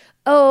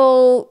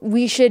 oh,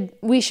 we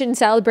shouldn't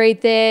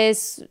celebrate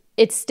this.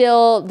 There's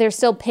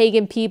still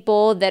pagan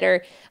people that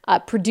are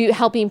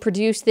helping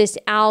produce this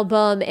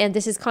album, and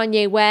this is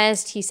Kanye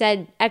West. He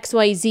said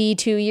XYZ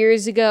 2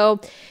 years ago.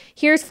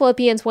 Here's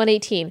Philippians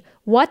 1:18.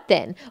 What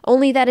then?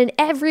 Only that in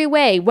every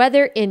way,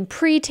 whether in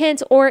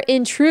pretense or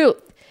in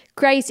truth,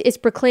 Christ is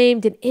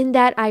proclaimed, and in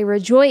that I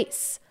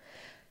rejoice.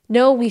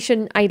 No, we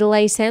shouldn't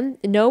idolize him.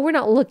 No, we're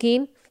not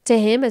looking to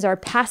him as our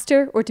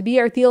pastor or to be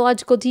our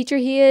theological teacher.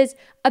 He is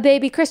a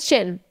baby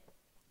Christian.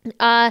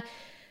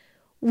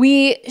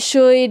 We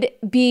should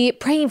be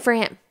praying for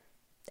him,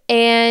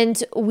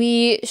 and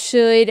we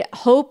should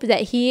hope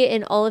that he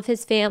and all of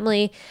his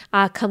family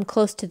come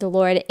close to the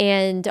Lord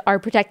and are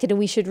protected. And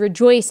we should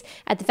rejoice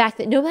at the fact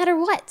that no matter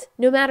what,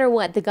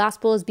 the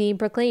gospel is being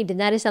proclaimed. And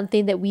that is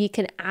something that we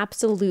can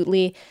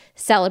absolutely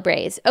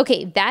celebrate.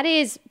 Okay,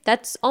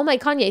 that's all my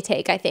Kanye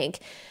take, I think.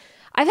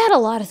 I've had a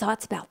lot of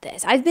thoughts about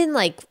this. I've been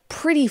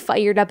pretty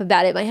fired up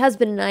about it. My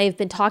husband and I have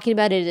been talking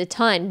about it a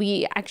ton.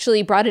 We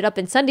actually brought it up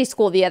in Sunday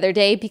school the other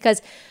day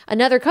because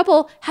another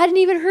couple hadn't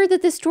even heard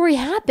that this story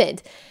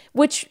happened,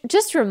 which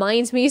just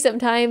reminds me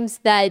sometimes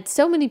that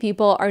so many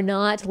people are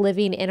not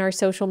living in our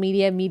social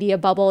media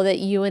bubble that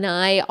you and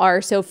I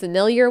are so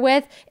familiar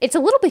with. It's a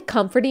little bit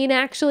comforting,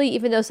 actually,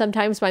 even though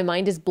sometimes my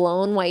mind is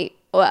blown by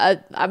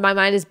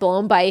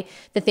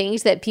the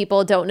things that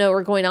people don't know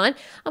are going on.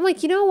 I'm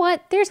like, you know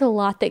what? There's a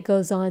lot that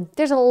goes on.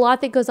 There's a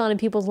lot that goes on in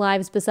people's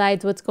lives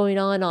besides what's going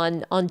on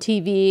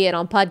TV and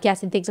on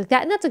podcasts and things like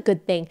that. And that's a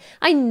good thing.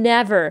 I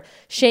never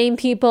shame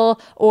people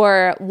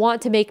or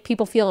want to make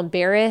people feel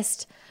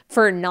embarrassed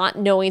for not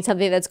knowing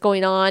something that's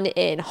going on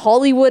in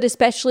Hollywood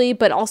especially,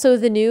 but also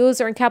the news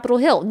or in Capitol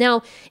Hill.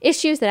 Now,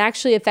 issues that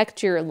actually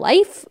affect your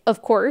life,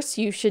 of course,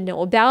 you should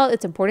know about.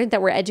 It's important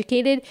that we're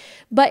educated.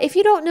 But if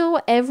you don't know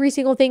every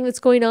single thing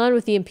that's going on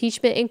with the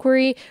impeachment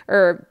inquiry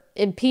or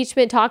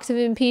talks of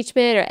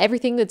impeachment, or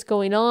everything that's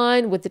going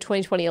on with the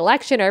 2020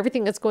 election, or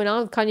everything that's going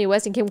on with Kanye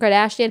West and Kim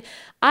Kardashian,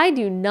 I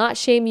do not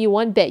shame you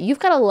one bit. You've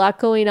got a lot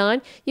going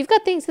on. You've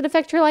got things that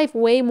affect your life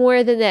way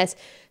more than this.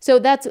 So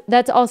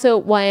that's also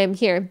why I'm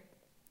here.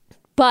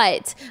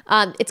 But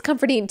it's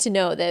comforting to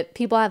know that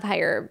people have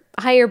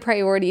higher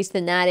priorities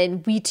than that,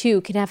 and we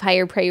too can have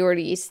higher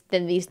priorities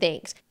than these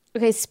things.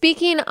 Okay,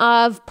 speaking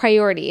of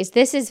priorities,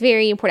 this is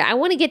very important. I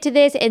want to get to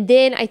this, and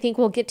then I think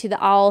we'll get to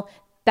the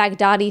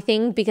al-Baghdadi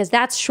thing because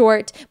that's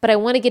short, but I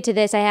want to get to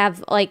this. I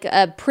have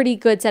a pretty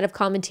good set of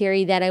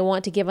commentary that I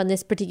want to give on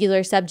this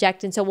particular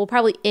subject, and so we'll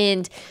probably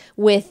end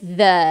with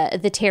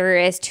the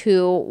terrorist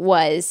who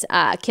was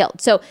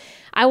killed. So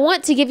I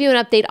want to give you an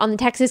update on the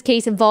Texas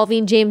case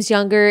involving James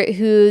Younger,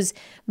 whose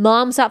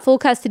mom sought full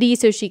custody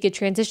so she could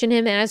transition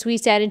him, as we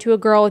said, into a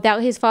girl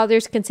without his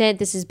father's consent.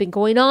 This has been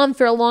going on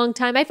for a long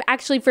time. I've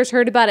actually first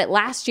heard about it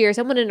last year.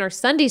 Someone in our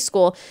Sunday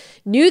school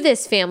knew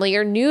this family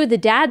or knew the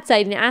dad's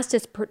side and asked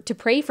us to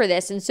pray for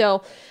this. And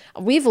so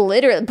we've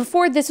literally,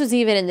 before this was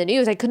even in the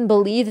news, I couldn't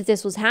believe that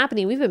this was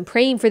happening. We've been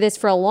praying for this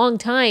for a long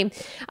time.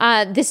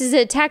 This is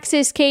a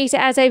Texas case,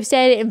 as I've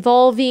said,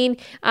 involving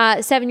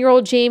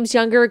 7-year-old James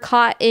Younger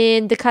caught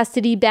in the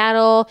custody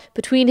battle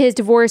between his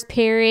divorced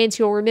parents.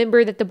 You'll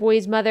remember that the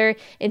boy's mother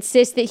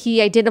insists that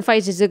he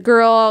identifies as a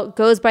girl,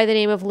 goes by the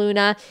name of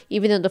Luna,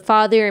 even though the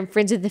father and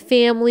friends of the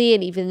family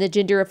and even the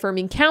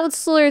gender-affirming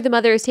counselor the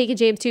mother has taken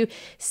James to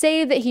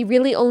say that he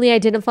really only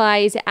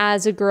identifies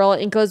as a girl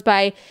and goes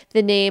by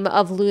the name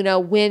of Luna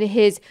when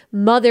his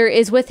mother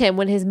is with him,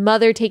 when his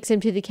mother takes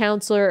him to the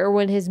counselor, or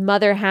when his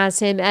mother has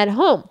him at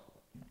home.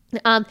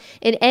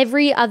 In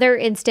every other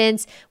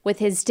instance, with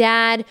his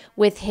dad,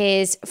 with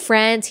his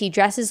friends, he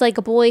dresses like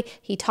a boy,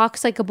 he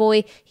talks like a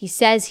boy, he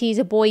says he's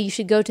a boy. You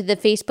should go to the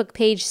Facebook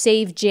page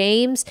Save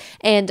James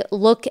and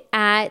look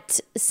at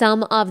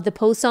some of the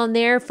posts on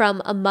there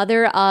from a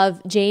mother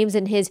of James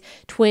and his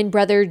twin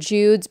brother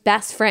Jude's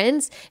best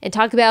friends, and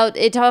talks about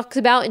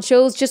and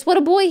shows just what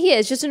a boy he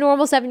is, just a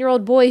normal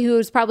 7-year-old boy who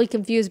is probably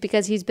confused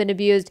because he's been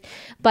abused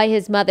by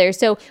his mother.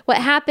 So what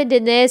happened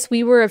in this,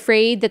 we were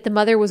afraid that the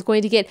mother was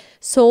going to get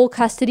sole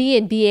custody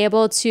and be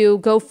able to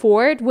go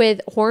forward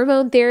with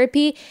hormone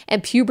therapy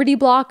and puberty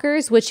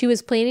blockers, which he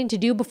was planning to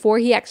do before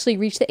he actually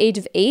reached the age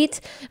of 8.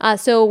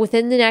 So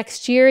within the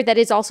next year, that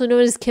is also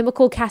known as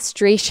chemical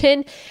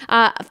castration.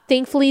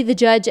 Thankfully, the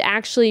judge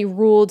actually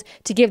ruled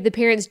to give the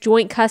parents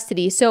joint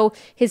custody. So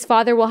his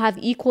father will have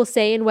equal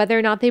say in whether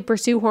or not they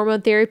pursue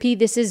hormone therapy.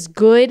 This is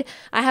good.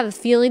 I have a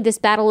feeling this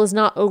battle is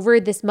not over.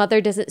 This mother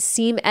doesn't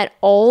seem at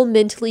all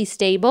mentally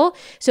stable.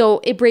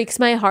 So it breaks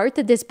my heart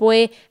that this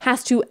boy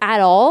has to at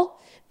all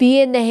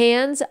be in the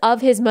hands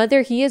of his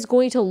mother. He is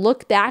going to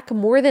look back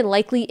more than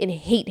likely and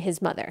hate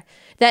his mother.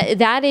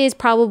 That is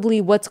probably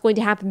what's going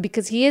to happen,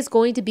 because he is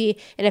going to be,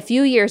 in a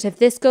few years, if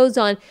this goes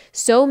on,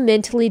 so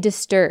mentally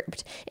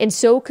disturbed and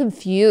so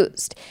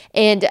confused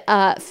and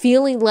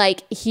feeling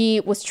like he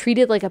was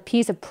treated like a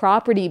piece of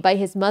property by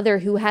his mother,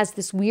 who has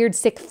this weird,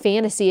 sick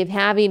fantasy of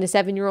having a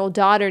 7-year-old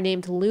daughter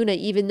named Luna,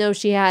 even though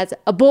she has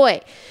a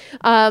boy.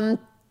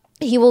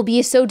 He will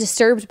be so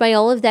disturbed by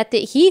all of that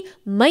he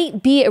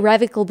might be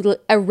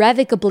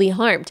irrevocably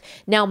harmed.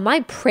 Now,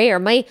 my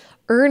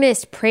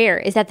earnest prayer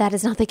is that that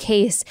is not the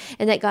case,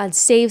 and that God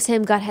saves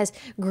him. God has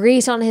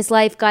grace on his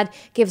life. God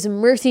gives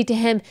mercy to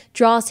him,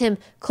 draws him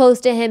close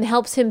to him,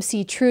 helps him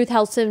see truth,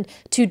 helps him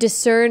to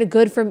discern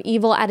good from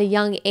evil at a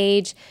young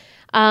age.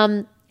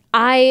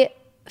 I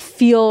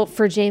feel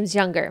for James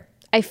Younger.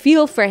 I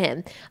feel for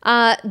him.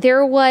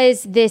 There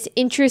was this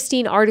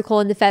interesting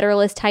article in the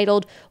Federalist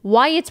titled,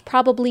 "Why It's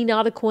Probably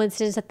Not a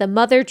Coincidence That the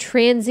Mother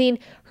Transing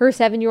her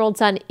 7-year-old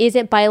son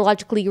isn't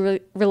biologically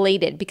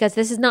related, because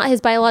this is not his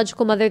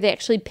biological mother. They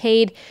actually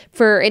paid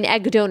for an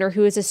egg donor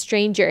who is a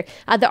stranger.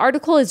 The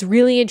article is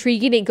really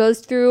intriguing. It goes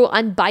through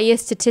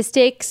unbiased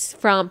statistics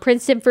from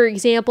Princeton, for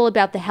example,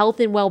 about the health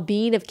and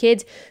well-being of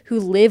kids who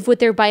live with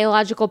their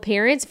biological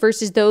parents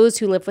versus those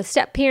who live with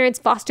step parents,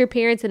 foster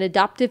parents, and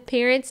adoptive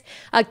parents.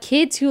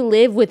 Kids who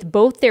live with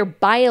both their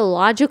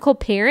biological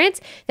parents,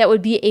 that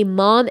would be a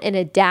mom and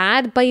a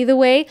dad, by the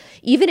way,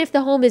 even if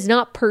the home is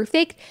not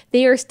perfect,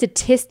 they are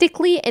statistically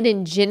and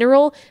in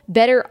general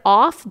better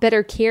off,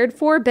 better cared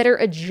for, better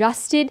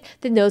adjusted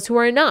than those who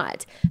are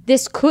not.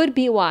 This could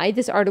be why,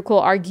 this article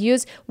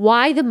argues,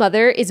 why the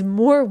mother is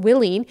more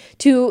willing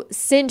to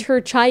send her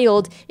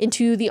child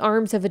into the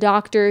arms of a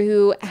doctor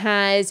who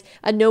has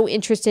no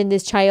interest in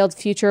this child's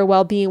future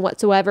well-being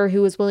whatsoever,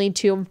 who is willing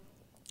to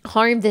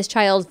harm this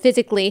child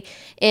physically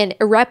and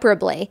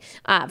irreparably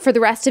for the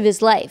rest of his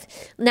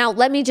life. Now,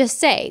 let me just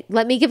say,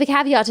 let me give a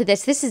caveat to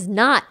this. This is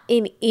not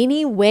in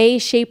any way,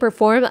 shape, or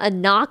form a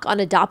knock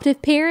on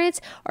adoptive parents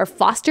or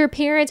foster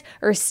parents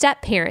or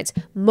step parents,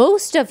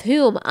 most of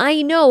whom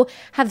I know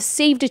have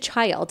saved a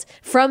child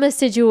from a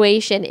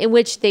situation in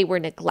which they were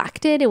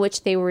neglected, in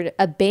which they were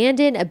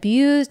abandoned,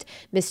 abused,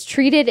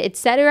 mistreated,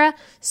 etc.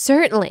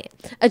 Certainly,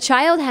 a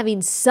child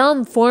having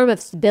some form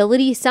of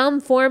stability, some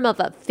form of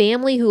a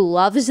family who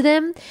loves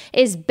them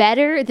is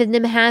better than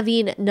them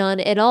having none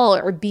at all,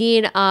 or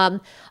being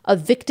a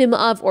victim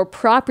of or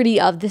property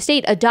of the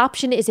state.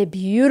 Adoption is a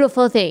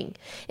beautiful thing.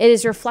 It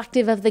is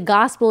reflective of the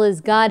gospel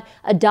as God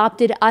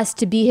adopted us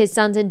to be his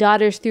sons and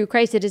daughters through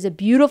Christ. It is a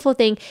beautiful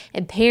thing,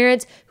 and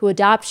parents who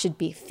adopt should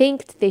be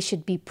thanked, they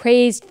should be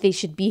praised, they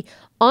should be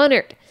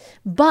honored.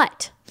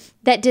 But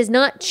that does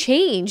not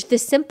change the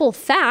simple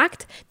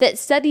fact that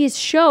studies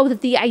show that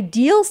the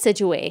ideal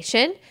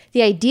situation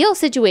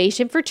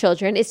for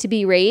children is to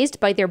be raised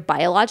by their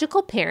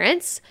biological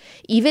parents,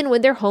 even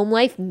when their home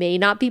life may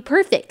not be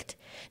perfect.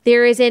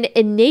 There is an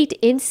innate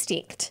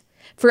instinct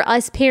for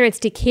us parents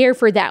to care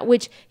for that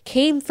which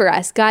came for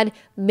us. God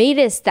made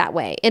us that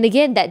way. And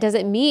again, that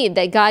doesn't mean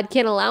that God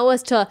can't allow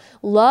us to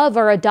love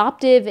our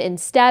adoptive and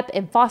step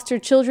and foster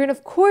children.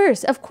 Of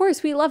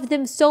course, we love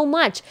them so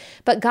much.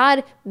 But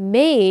God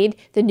made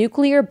the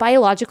nuclear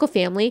biological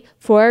family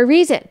for a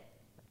reason,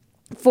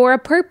 for a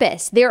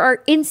purpose. There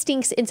are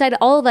instincts inside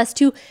all of us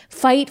to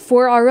fight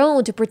for our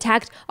own, to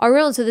protect our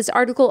own. So this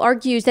article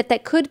argues that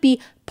that could be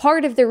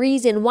part of the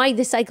reason why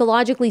the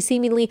psychologically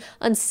seemingly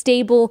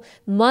unstable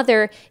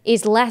mother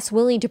is less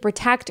willing to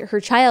protect her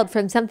child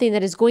from something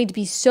that is going to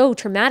be so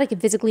traumatic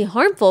and physically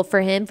harmful for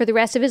him for the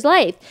rest of his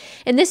life.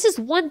 And this is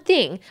one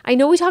thing. I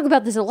know we talk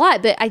about this a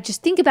lot, but I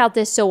just think about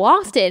this so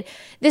often.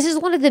 This is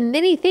one of the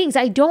many things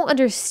I don't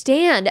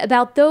understand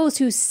about those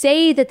who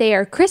say that they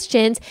are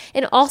Christians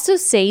and also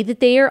say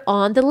that they are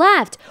on the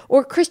left,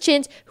 or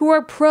Christians who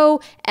are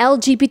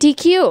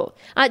pro-LGBTQ.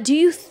 Do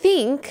you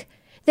think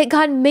that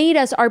God made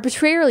us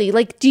arbitrarily?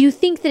 Like, do you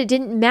think that it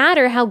didn't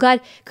matter how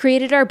God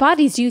created our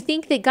bodies? Do you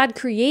think that God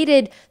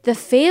created the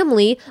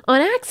family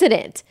on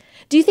accident?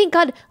 Do you think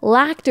God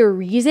lacked a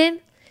reason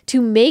to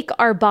make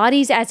our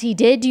bodies as he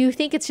did? Do you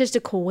think it's just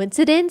a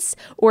coincidence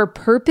or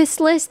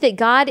purposeless that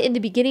God in the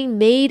beginning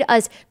made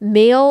us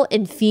male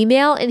and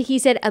female? And he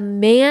said, a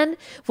man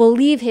will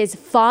leave his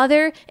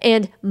father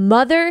and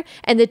mother,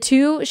 and the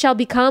two shall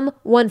become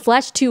one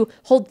flesh, to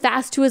hold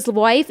fast to his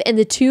wife, and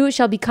the two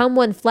shall become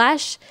one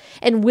flesh,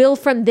 and will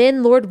from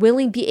then, Lord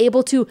willing, be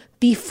able to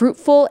be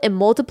fruitful and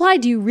multiply.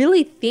 Do you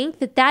really think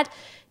that that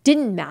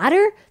didn't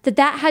matter, that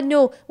that had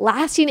no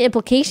lasting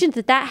implications,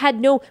 that that had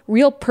no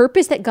real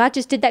purpose, that God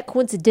just did that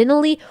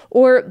coincidentally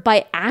or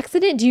by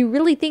accident? Do you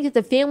really think that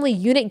the family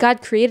unit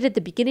God created at the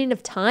beginning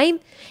of time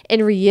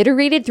and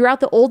reiterated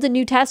throughout the Old and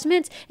New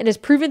Testaments and has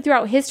proven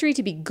throughout history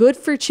to be good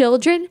for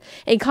children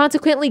and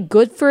consequently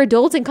good for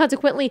adults and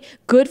consequently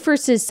good for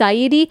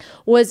society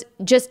was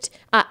just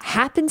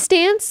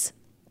happenstance?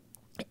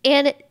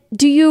 And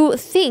do you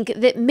think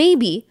that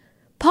maybe,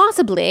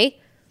 possibly,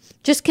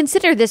 just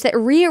consider this, that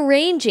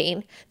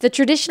rearranging the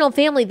traditional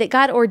family that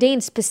God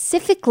ordained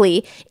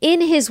specifically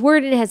in his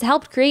word and has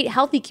helped create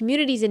healthy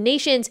communities and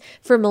nations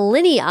for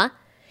millennia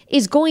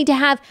is going to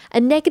have a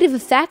negative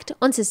effect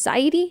on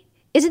society?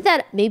 Isn't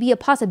that maybe a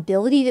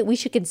possibility that we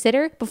should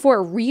consider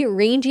before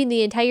rearranging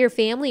the entire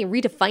family and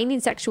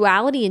redefining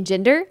sexuality and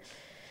gender?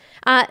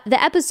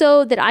 The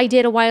episode that I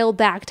did a while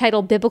back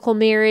titled Biblical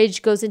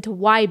Marriage goes into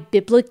why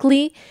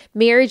biblically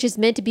marriage is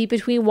meant to be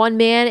between one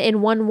man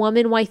and one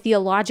woman, why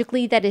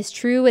theologically that is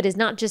true. It is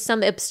not just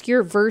some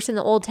obscure verse in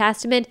the Old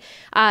Testament.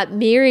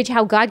 Marriage,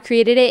 how God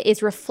created it,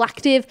 is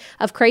reflective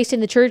of Christ in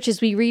the church, as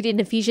we read in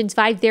Ephesians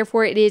 5.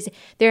 Therefore,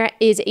 there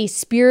is a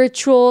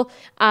spiritual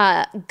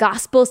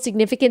gospel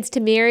significance to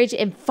marriage,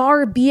 and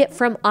far be it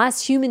from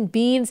us human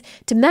beings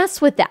to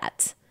mess with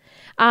that.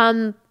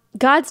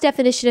 God's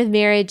definition of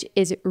marriage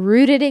is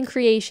rooted in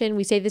creation.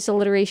 We say this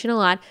alliteration a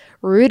lot.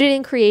 Rooted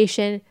in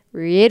creation,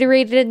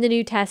 reiterated in the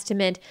New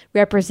Testament,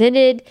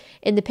 represented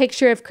in the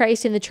picture of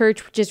Christ in the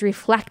church, which is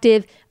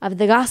reflective of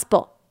the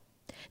gospel.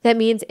 That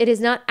means it is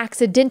not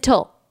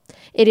accidental.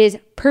 It is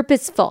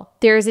purposeful.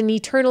 There is an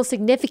eternal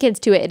significance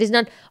to it. It is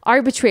not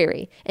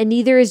arbitrary, and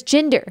neither is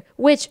gender,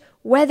 which,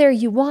 whether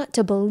you want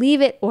to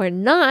believe it or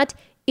not,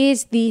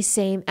 is the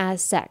same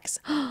as sex.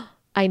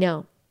 I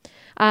know.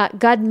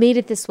 God made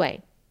it this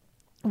way,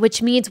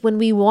 which means when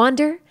we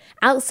wander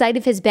outside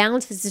of his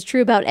bounds, this is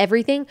true about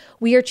everything,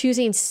 we are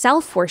choosing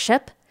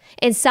self-worship,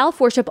 and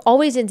self-worship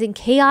always ends in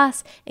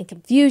chaos and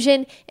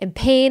confusion and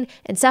pain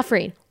and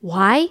suffering.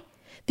 Why?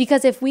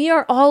 Because if we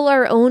are all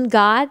our own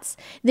gods,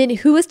 then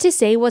who is to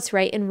say what's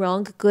right and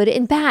wrong, good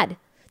and bad?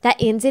 That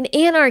ends in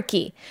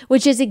anarchy,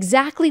 which is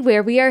exactly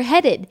where we are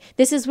headed.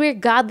 This is where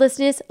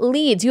godlessness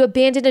leads. You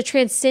abandon a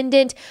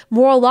transcendent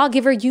moral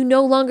lawgiver, you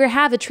no longer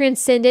have a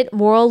transcendent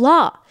moral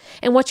law.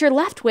 And what you're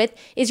left with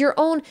is your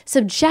own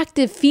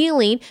subjective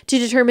feeling to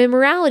determine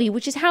morality,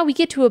 which is how we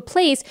get to a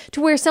place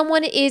to where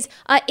someone is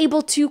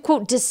able to,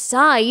 quote,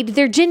 decide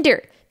their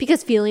gender,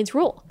 because feelings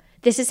rule.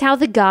 This is how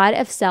the God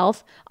of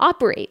self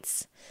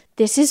operates.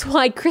 This is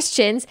why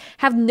Christians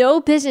have no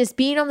business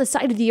being on the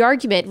side of the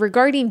argument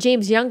regarding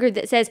James Younger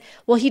that says,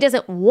 well, he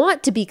doesn't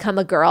want to become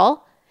a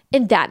girl,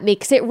 and that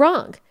makes it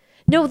wrong.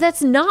 No,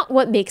 that's not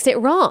what makes it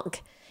wrong.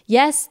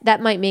 Yes,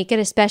 that might make it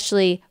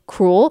especially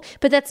cruel,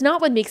 but that's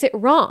not what makes it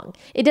wrong.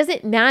 It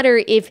doesn't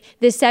matter if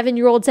the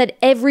 7-year-old said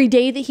every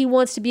day that he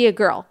wants to be a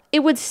girl.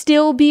 It would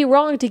still be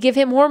wrong to give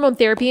him hormone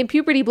therapy and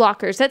puberty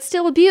blockers. That's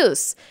still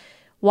abuse.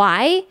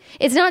 Why?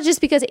 It's not just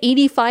because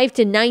 85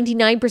 to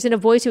 99% of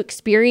boys who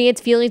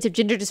experience feelings of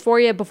gender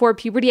dysphoria before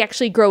puberty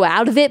actually grow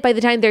out of it by the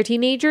time they're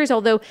teenagers,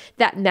 although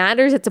that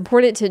matters, it's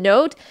important to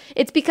note.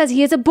 It's because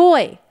he is a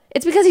boy.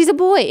 It's because he's a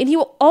boy, and he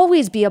will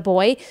always be a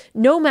boy,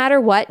 no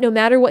matter what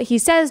he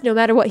says, no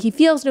matter what he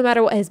feels, no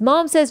matter what his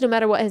mom says, no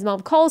matter what his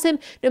mom calls him,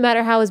 no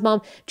matter how his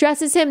mom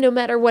dresses him, no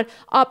matter what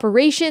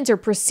operations or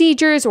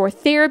procedures or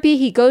therapy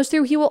he goes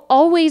through, he will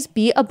always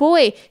be a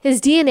boy.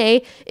 His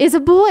DNA is a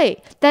boy.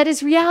 That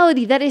is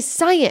reality. That is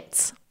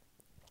science.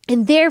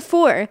 And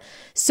therefore,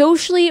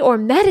 socially or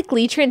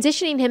medically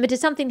transitioning him into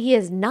something he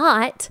is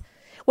not,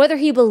 whether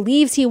he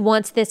believes he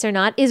wants this or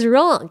not, is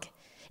wrong.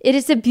 It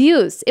is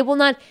abuse. It will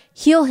not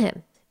heal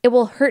him. It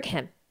will hurt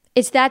him.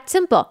 It's that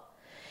simple.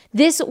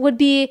 This would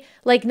be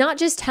like not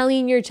just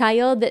telling your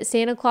child that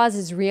Santa Claus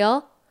is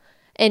real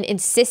and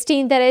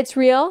insisting that it's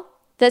real,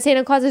 that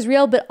Santa Claus is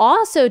real, but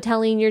also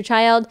telling your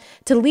child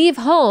to leave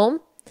home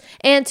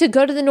and to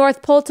go to the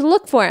North Pole to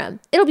look for him.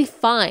 It'll be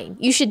fine.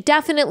 You should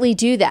definitely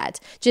do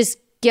that. Just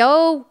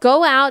go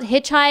out,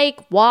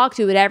 hitchhike, walk,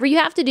 do whatever you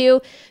have to do.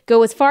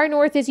 Go as far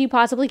north as you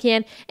possibly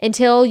can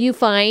until you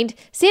find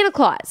Santa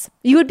Claus.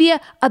 You would be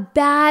a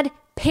bad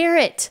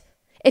parent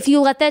if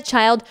you let that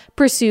child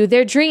pursue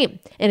their dream.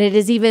 And it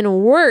is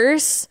even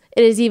worse.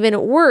 It is even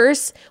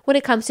worse when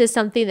it comes to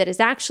something that is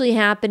actually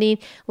happening,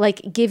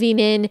 like giving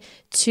in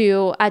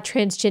to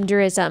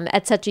transgenderism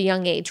at such a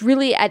young age,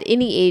 really at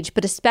any age,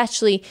 but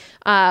especially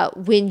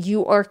when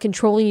you are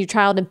controlling your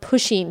child and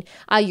pushing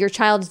your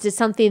child into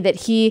something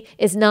that he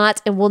is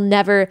not and will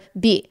never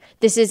be.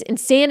 This is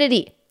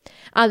insanity.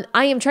 I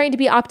am trying to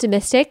be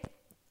optimistic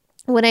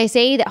when I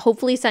say that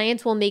hopefully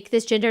science will make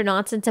this gender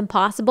nonsense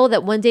impossible,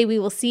 that one day we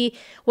will see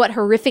what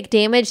horrific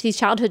damage these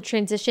childhood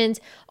transitions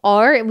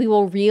are, and we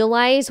will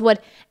realize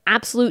what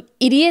absolute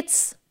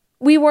idiots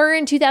we were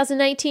in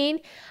 2019.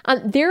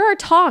 There are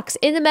talks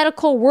in the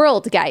medical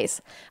world,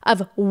 guys,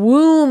 of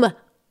womb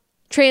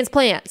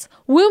transplants,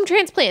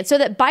 so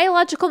that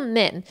biological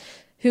men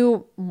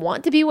who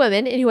want to be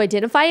women and who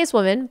identify as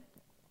women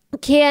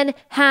can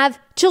have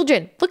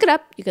children. Look it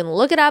up. You can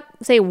look it up,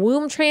 say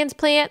womb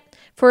transplant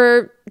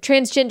for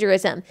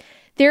transgenderism.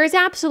 There is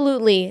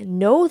absolutely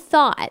no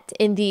thought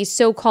in these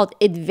so-called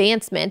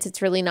advancements.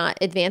 It's really not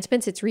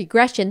advancements, it's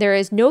regression. There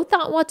is no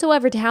thought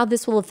whatsoever to how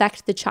this will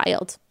affect the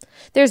child.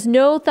 There's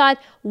no thought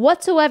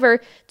whatsoever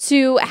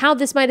to how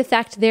this might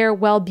affect their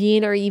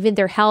well-being or even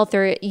their health,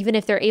 or even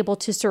if they're able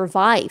to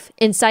survive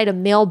inside a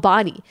male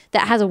body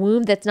that has a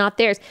womb that's not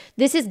theirs.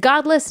 This is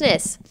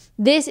godlessness.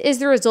 This is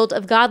the result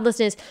of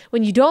godlessness.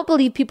 When you don't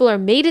believe people are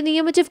made in the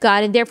image of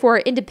God and therefore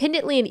are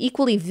independently and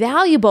equally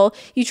valuable,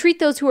 you treat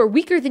those who are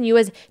weaker than you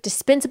as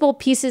dispensable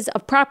pieces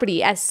of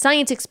property, as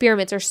science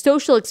experiments or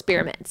social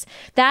experiments.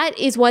 That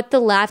is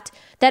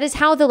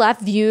how the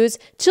left views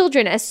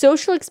children, as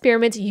social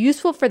experiments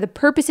useful for the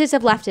purposes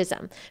of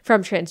leftism.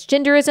 From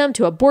transgenderism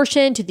to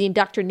abortion to the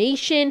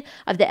indoctrination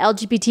of the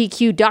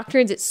LGBTQ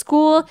doctrines at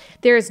school,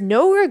 there is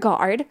no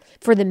regard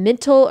for the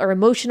mental or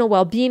emotional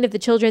well-being of the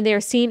children they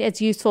are seen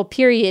as useful,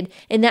 period.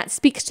 And that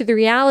speaks to the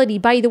reality,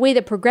 by the way,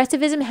 that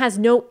progressivism has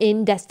no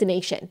end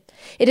destination.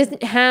 It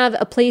doesn't have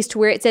a place to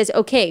where it says,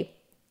 okay,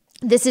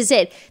 this is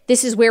it.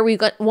 This is where we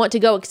want to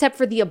go, except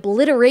for the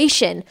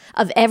obliteration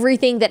of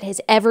everything that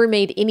has ever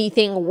made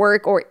anything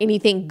work or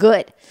anything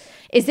good.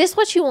 Is this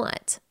what you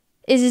want?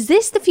 Is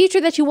this the future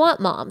that you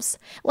want, moms?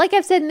 Like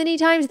I've said many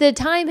times, the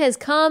time has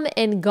come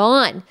and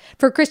gone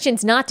for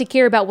Christians not to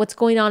care about what's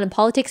going on in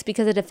politics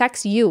because it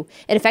affects you.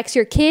 It affects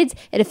your kids.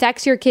 It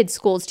affects your kids'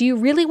 schools. Do you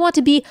really want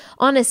to be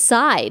on a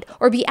side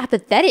or be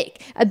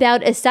apathetic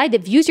about a side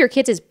that views your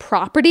kids as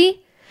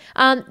property?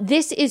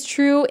 This is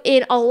true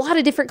in a lot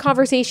of different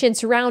conversations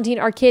surrounding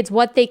our kids,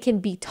 what they can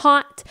be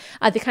taught,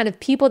 the kind of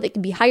people that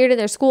can be hired in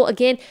their school.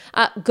 Again,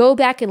 go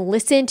back and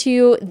listen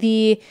to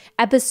the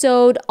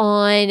episode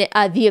on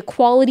the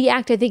Equality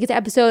Act. I think it's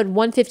episode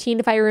 115,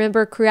 if I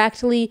remember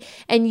correctly.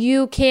 And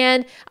you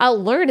can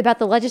learn about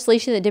the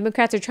legislation that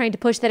Democrats are trying to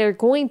push that's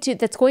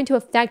going to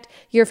affect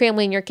your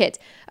family and your kids.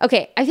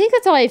 Okay, I think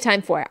that's all I have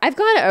time for. I've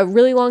got a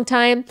really long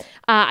time.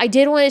 I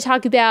did want to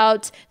talk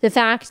about the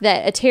fact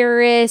that a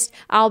terrorist,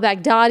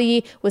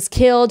 al-Baghdadi, was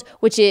killed,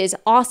 which is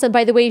awesome.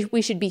 By the way,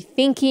 we should be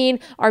thanking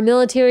our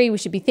military. We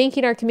should be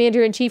thanking our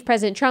commander-in-chief,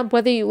 President Trump,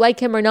 whether you like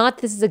him or not.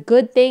 This is a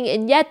good thing,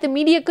 and yet the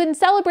media couldn't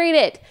celebrate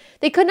it.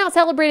 They could not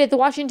celebrate it. The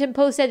Washington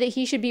Post said that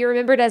he should be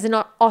remembered as an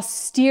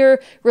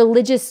austere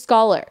religious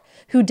scholar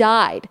who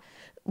died.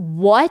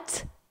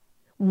 What?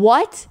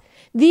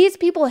 These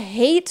people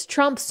hate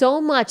Trump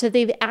so much that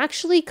they've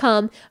actually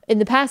come in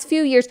the past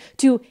few years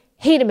to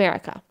hate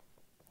America.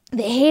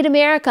 They hate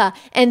America,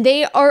 and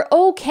they are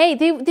okay.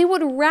 They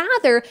would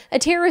rather a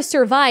terrorist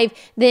survive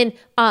than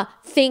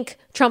thank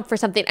Trump for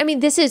something. I mean,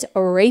 this is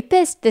a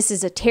rapist. This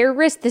is a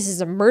terrorist. This is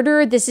a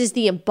murderer. This is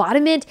the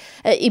embodiment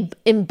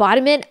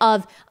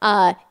of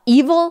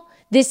evil.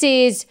 This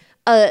is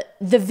the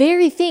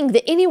very thing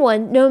that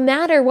anyone, no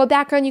matter what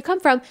background you come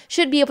from,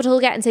 should be able to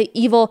look at and say,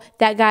 evil,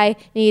 that guy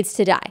needs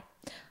to die.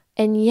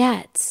 And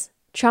yet,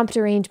 Trump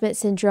derangement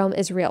syndrome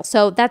is real.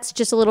 So that's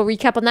just a little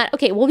recap on that.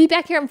 Okay, we'll be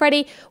back here on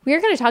Friday. We are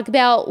going to talk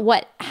about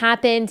what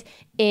happened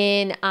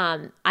in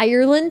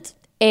Ireland.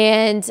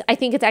 And I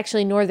think it's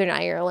actually Northern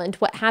Ireland,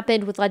 what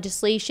happened with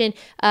legislation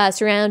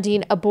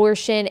surrounding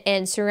abortion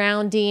and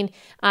surrounding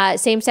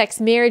same-sex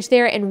marriage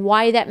there, and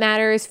why that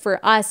matters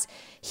for us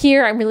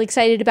here. I'm really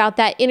excited about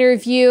that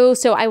interview.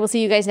 So I will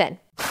see you guys then.